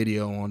Dragons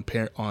radio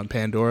on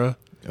Pandora.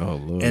 Oh,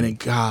 Lord. And then,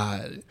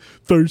 God,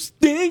 first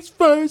things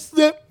first,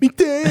 let me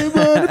tell you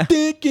what I'm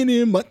thinking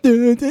in my...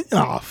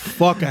 Oh,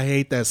 fuck, I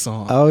hate that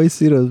song. I always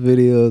see those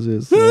videos.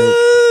 It's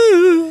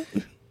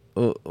like,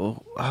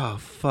 oh,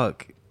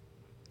 fuck.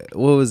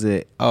 What was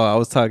it? Oh, I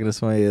was talking to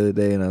somebody the other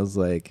day, and I was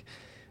like,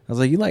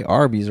 you like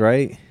Arby's,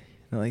 right?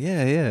 I'm like,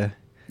 yeah.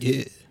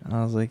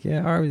 I was like,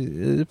 yeah, Arby's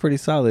is pretty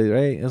solid,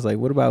 right? I was like,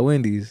 what about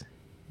Wendy's?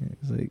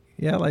 It's like,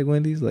 yeah, I like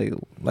Wendy's. Like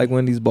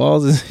Wendy's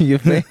balls is in your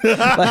face.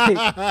 Like,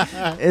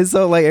 and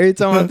so, like, every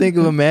time I think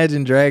of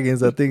Imagine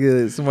Dragons, I think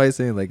of somebody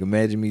saying, like,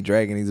 imagine me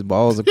dragging these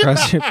balls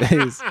across your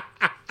face.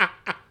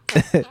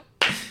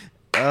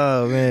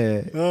 Oh,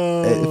 man.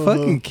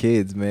 Fucking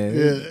kids,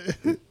 man.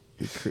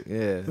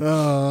 Yeah.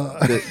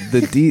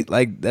 The D,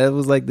 like, that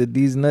was like the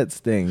D's nuts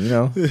thing, you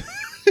know?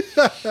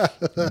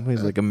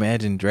 He's like,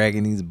 imagine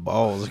dragging these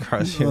balls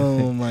across your face.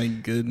 Oh my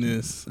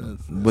goodness.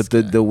 But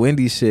the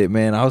Wendy shit,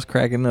 man, I was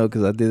cracking up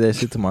because I did that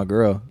shit to my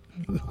girl.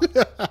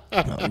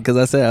 Because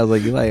I said, I was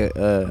like, you like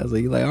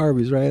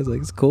Arby's, right? I was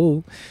like, it's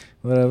cool,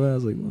 whatever. I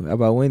was like, how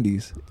about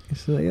Wendy's?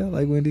 She's like, yeah, I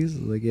like Wendy's. I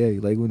was like, yeah,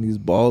 you like Wendy's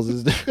balls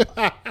is there?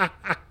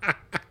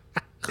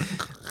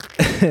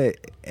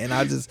 And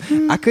I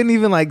couldn't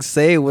even, like,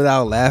 say it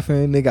without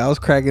laughing, nigga. I was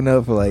cracking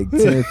up for like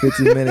 10,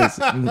 15 minutes.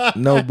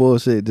 No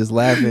bullshit, just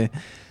laughing.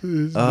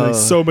 Like,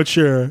 so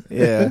mature.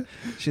 Yeah.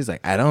 She's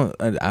like, I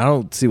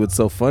don't see what's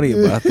so funny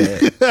about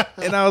that.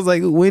 And I was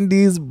like,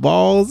 Wendy's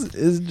balls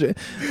is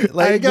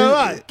like, come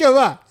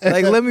on.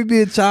 Like, let me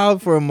be a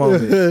child for a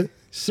moment.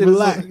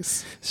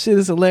 Relax. Shit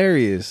is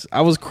hilarious.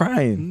 I was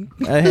crying.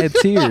 I had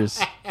tears.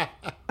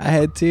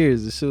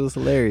 The shit was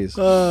hilarious.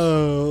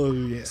 Oh,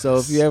 yes. So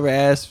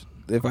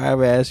if I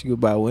ever ask you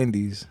about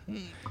Wendy's,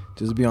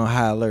 just be on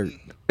high alert,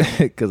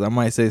 because I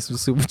might say some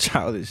super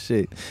childish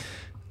shit.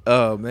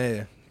 Oh,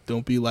 man.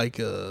 Don't be like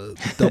a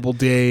Double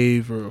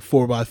Dave or a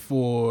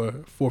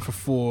 4x4, 4 for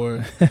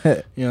 4.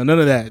 You know, none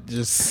of that.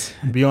 Just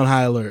be on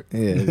high alert.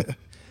 Yeah.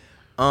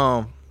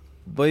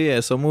 But yeah,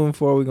 so moving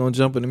forward, we're gonna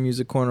jump in the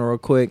music corner real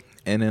quick,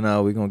 and then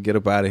we're gonna get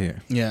up out of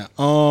here. Yeah.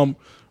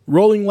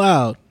 Rolling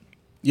Loud.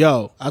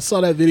 Yo, I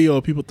saw that video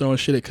of people throwing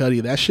shit at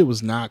Cudi. That shit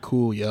was not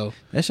cool, yo.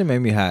 That shit made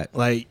me hot.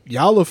 Like,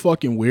 y'all are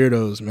fucking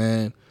weirdos,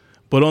 man.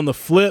 But on the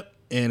flip,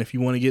 and if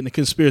you want to get into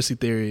conspiracy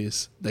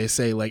theories, they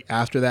say, like,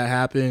 after that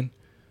happened,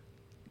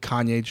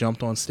 Kanye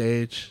jumped on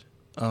stage.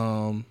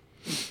 I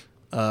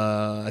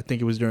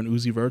think it was during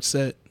Uzi Vert's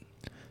set,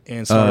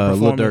 and started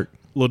performing.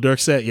 Lil Durk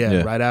set,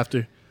 yeah, right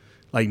after.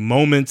 Like,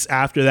 moments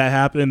after that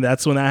happened,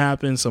 that's when that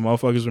happened. Some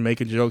motherfuckers were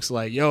making jokes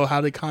like, yo,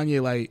 how did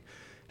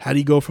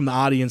he go from the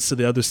audience to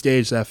the other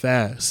stage that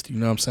fast? You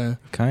know what I'm saying?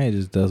 Kanye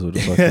just does what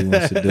the fuck he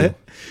wants to do.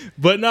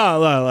 But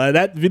no,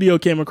 that video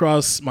came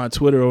across my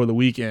Twitter over the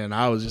weekend.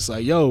 I was just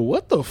like, yo,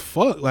 what the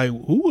fuck? Like,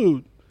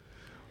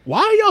 why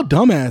are y'all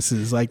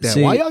dumbasses like that?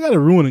 Why y'all gotta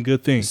ruin a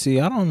good thing? See,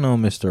 I don't know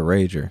Mr.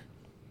 Rager.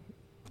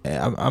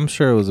 I'm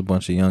sure it was a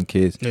bunch of young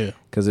kids. Yeah.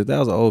 Because if that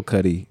was an old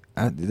Cudi,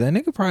 that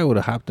nigga probably would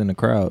have hopped in the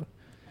crowd.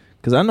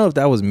 Because I know if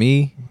that was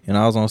me and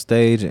I was on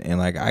stage and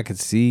like I could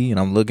see and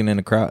I'm looking in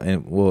the crowd,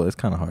 and well, it's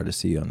kind of hard to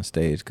see on the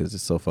stage because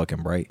it's so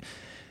fucking bright.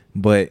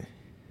 But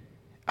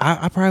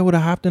I probably would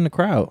have hopped in the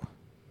crowd.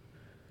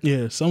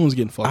 Yeah, someone's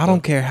getting fucked up. I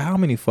don't care how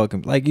many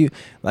fucking like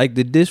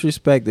the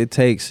disrespect it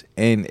takes,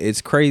 and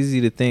it's crazy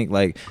to think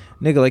like,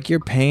 nigga, like you're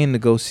paying to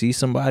go see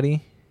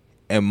somebody,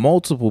 and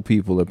multiple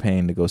people are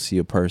paying to go see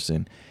a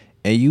person,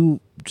 and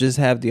you just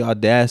have the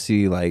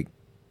audacity like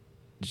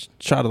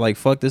try to like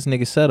fuck this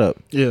nigga setup.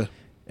 Yeah,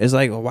 it's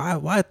like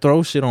why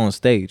throw shit on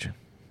stage?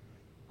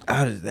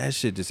 That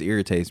shit just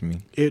irritates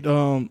me. It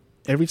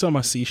every time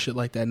I see shit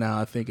like that now,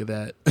 I think of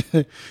that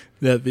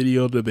that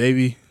video of the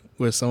Bevy.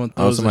 Where somebody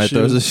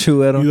throws a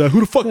shoe at him. He's like, who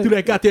the fuck threw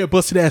that goddamn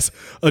busted ass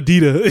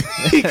Adidas?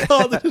 He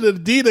called it an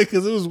Adidas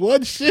because it was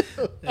one shoe.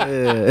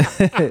 Yeah.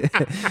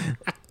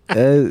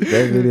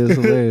 that video is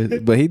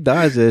hilarious. But he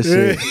dodged that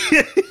shit.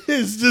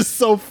 It's just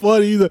so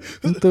funny. He's like,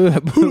 who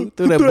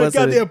threw that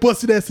goddamn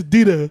busted ass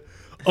Adidas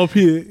up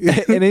here?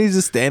 And then he's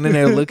just standing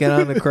there looking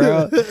out in the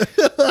crowd.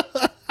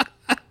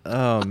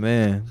 Oh,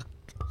 man.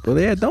 But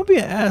yeah, don't be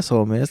an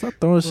asshole, man. Stop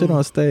throwing shit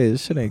on stage.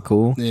 This shit ain't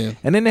cool. Yeah.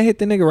 And then they hit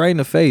the nigga right in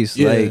the face.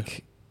 Yeah.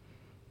 Like,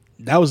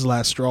 that was the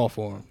last straw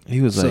for him.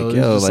 He was like,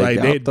 yo, like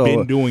they'd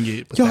been doing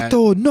it. Y'all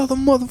throw another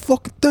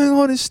motherfucking thing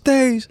on this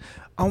stage.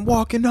 I'm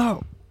walking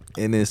out.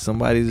 And then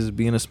somebody just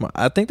being a smart.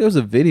 I think there was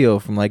a video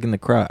from like in the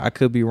crowd. I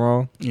could be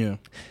wrong. Yeah.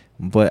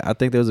 But I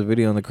think there was a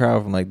video in the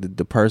crowd from like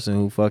the person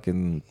who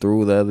fucking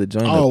threw the other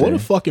joint. Oh, up what there. a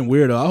fucking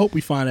weirdo. I hope we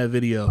find that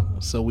video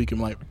so we can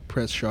like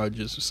press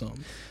charges or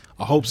something.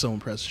 I hope someone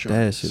presses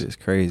charges. That shit is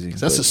crazy.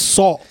 That's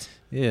assault.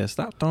 Yeah,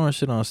 stop throwing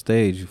shit on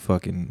stage, you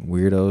fucking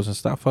weirdos, and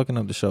stop fucking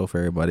up the show for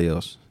everybody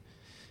else.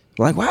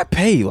 Like, why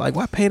pay? Like,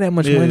 why pay that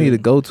much money to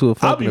go to a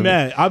fucking I'll be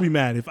mad. I'll be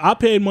mad. If I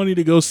paid money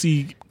to go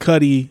see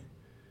Cudi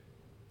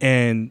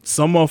and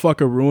some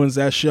motherfucker ruins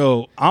that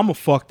show, I'ma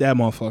fuck that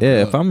motherfucker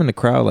Yeah, up. if I'm in the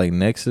crowd, like,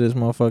 next to this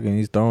motherfucker and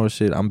he's throwing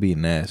shit, I'm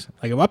beating ass.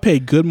 Like, if I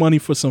paid good money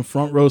for some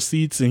front row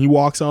seats and he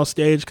walks off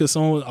stage because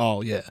someone,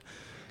 oh, yeah.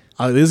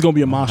 This is going to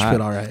be a mosh pit,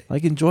 all right.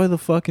 Like, enjoy the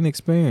fucking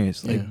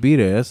experience. Like, be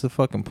there. That's the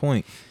fucking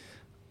point.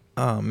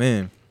 Oh,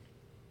 man.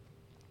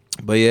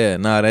 But yeah,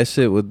 that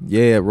shit with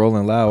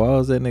Rolling Loud. Why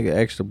was that nigga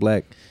extra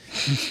black?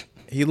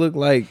 He looked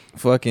like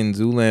fucking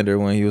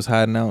Zoolander when he was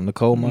hiding out in the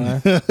coal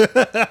mine.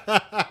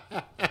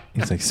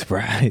 He's like,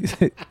 surprise.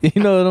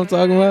 You know what I'm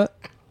talking about?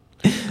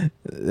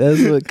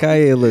 That's what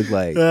Kanye looked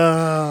like.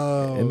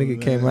 Oh, that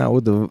nigga came out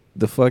with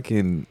the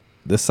fucking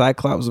the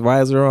Cyclops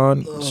visor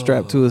on,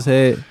 strapped to his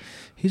head.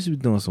 He should be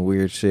doing some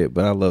weird shit,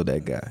 but I love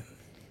that guy.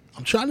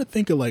 I'm trying to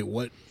think of like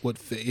what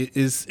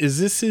is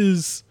this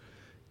his.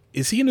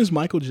 Is he in his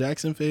Michael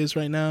Jackson phase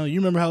right now? You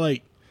remember how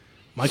like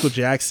Michael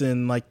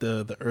Jackson, like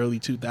the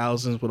early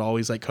 2000s, would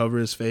always like cover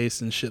his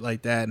face and shit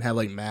like that and have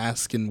like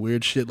masks and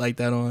weird shit like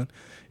that on?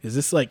 Is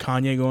this like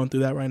Kanye going through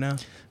that right now?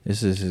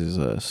 This is his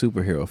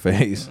superhero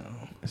phase.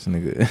 Oh. This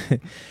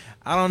nigga,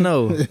 I don't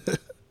know.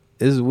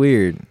 It's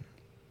weird,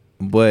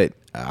 but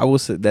I will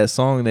say that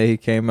song that he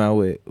came out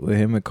with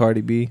him and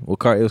Cardi B. Well,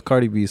 it was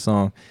Cardi B's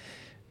song,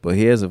 but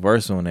he has a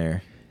verse on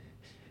there.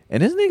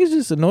 And this nigga's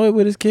just annoyed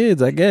with his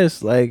kids, I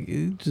guess. Like,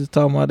 just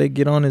talking about they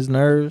get on his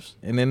nerves.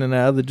 And then in the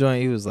other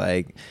joint, he was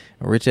like,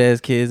 rich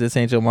ass kids, this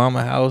ain't your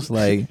mama house.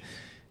 Like,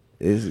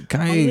 it's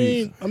kind of. I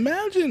mean,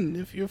 imagine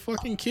if your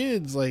fucking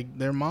kids, like,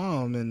 their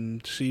mom,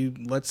 and she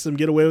lets them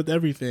get away with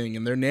everything,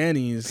 and they're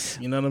nannies.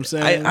 You know what I'm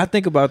saying? I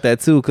think about that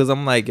too, because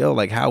I'm like, yo,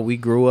 like, how we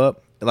grew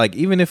up. Like,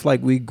 even if,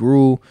 like, we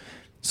grew.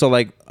 So,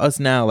 like, us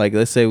now, like,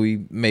 let's say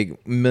we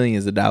make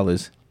millions of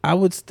dollars. I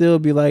would still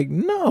be like,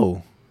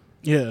 no.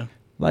 Yeah.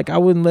 Like, I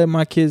wouldn't let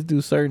my kids do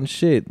certain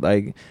shit.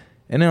 Like,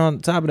 and then on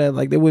top of that,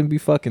 like, they wouldn't be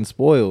fucking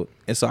spoiled.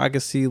 And so I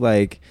could see,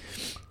 like,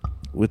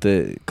 with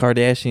the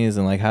Kardashians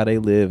and, like, how they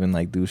live and,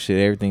 like, do shit,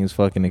 everything's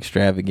fucking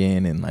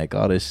extravagant and, like,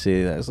 all this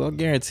shit. So I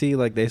guarantee,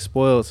 like, they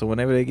spoiled. So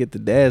whenever they get to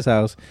Dad's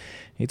house,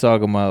 he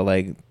talking about,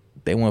 like,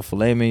 they want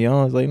filet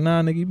mignon. It's like,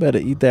 nah, nigga, you better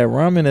eat that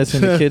ramen that's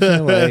in the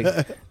kitchen. Like,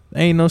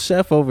 there ain't no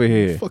chef over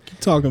here. What the fuck you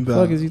talking about?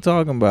 What the fuck is he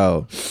talking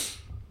about?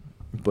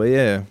 But,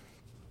 yeah.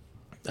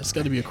 That's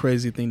got to be a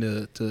crazy thing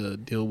to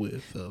deal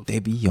with. They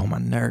be on my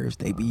nerves.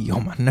 They be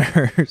on my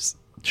nerves.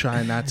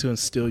 Trying not to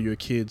instill your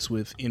kids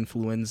with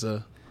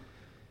influenza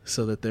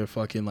so that they're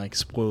fucking like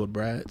spoiled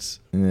brats.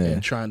 Yeah.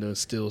 And trying to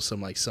instill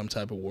some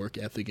type of work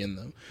ethic in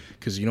them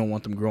because you don't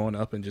want them growing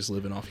up and just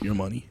living off your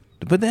money.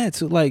 But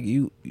that's like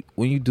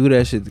when you do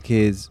that shit to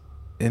kids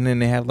and then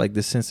they have like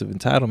this sense of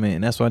entitlement,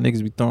 and that's why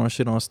niggas be throwing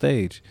shit on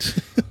stage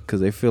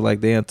because they feel like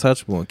they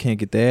untouchable and can't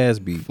get their ass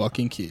beat.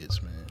 Fucking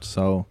kids, man.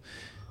 So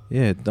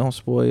yeah, don't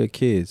spoil your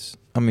kids.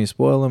 I mean,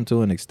 spoil them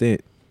to an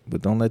extent,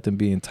 but don't let them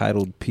be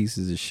entitled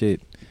pieces of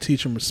shit.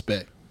 Teach them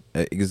respect.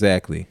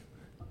 Exactly.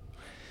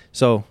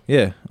 So,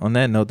 yeah, on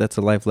that note, that's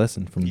a life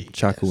lesson from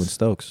Chaku and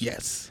Stokes.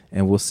 Yes.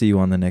 And we'll see you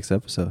on the next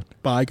episode.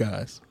 Bye,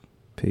 guys.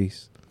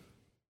 Peace.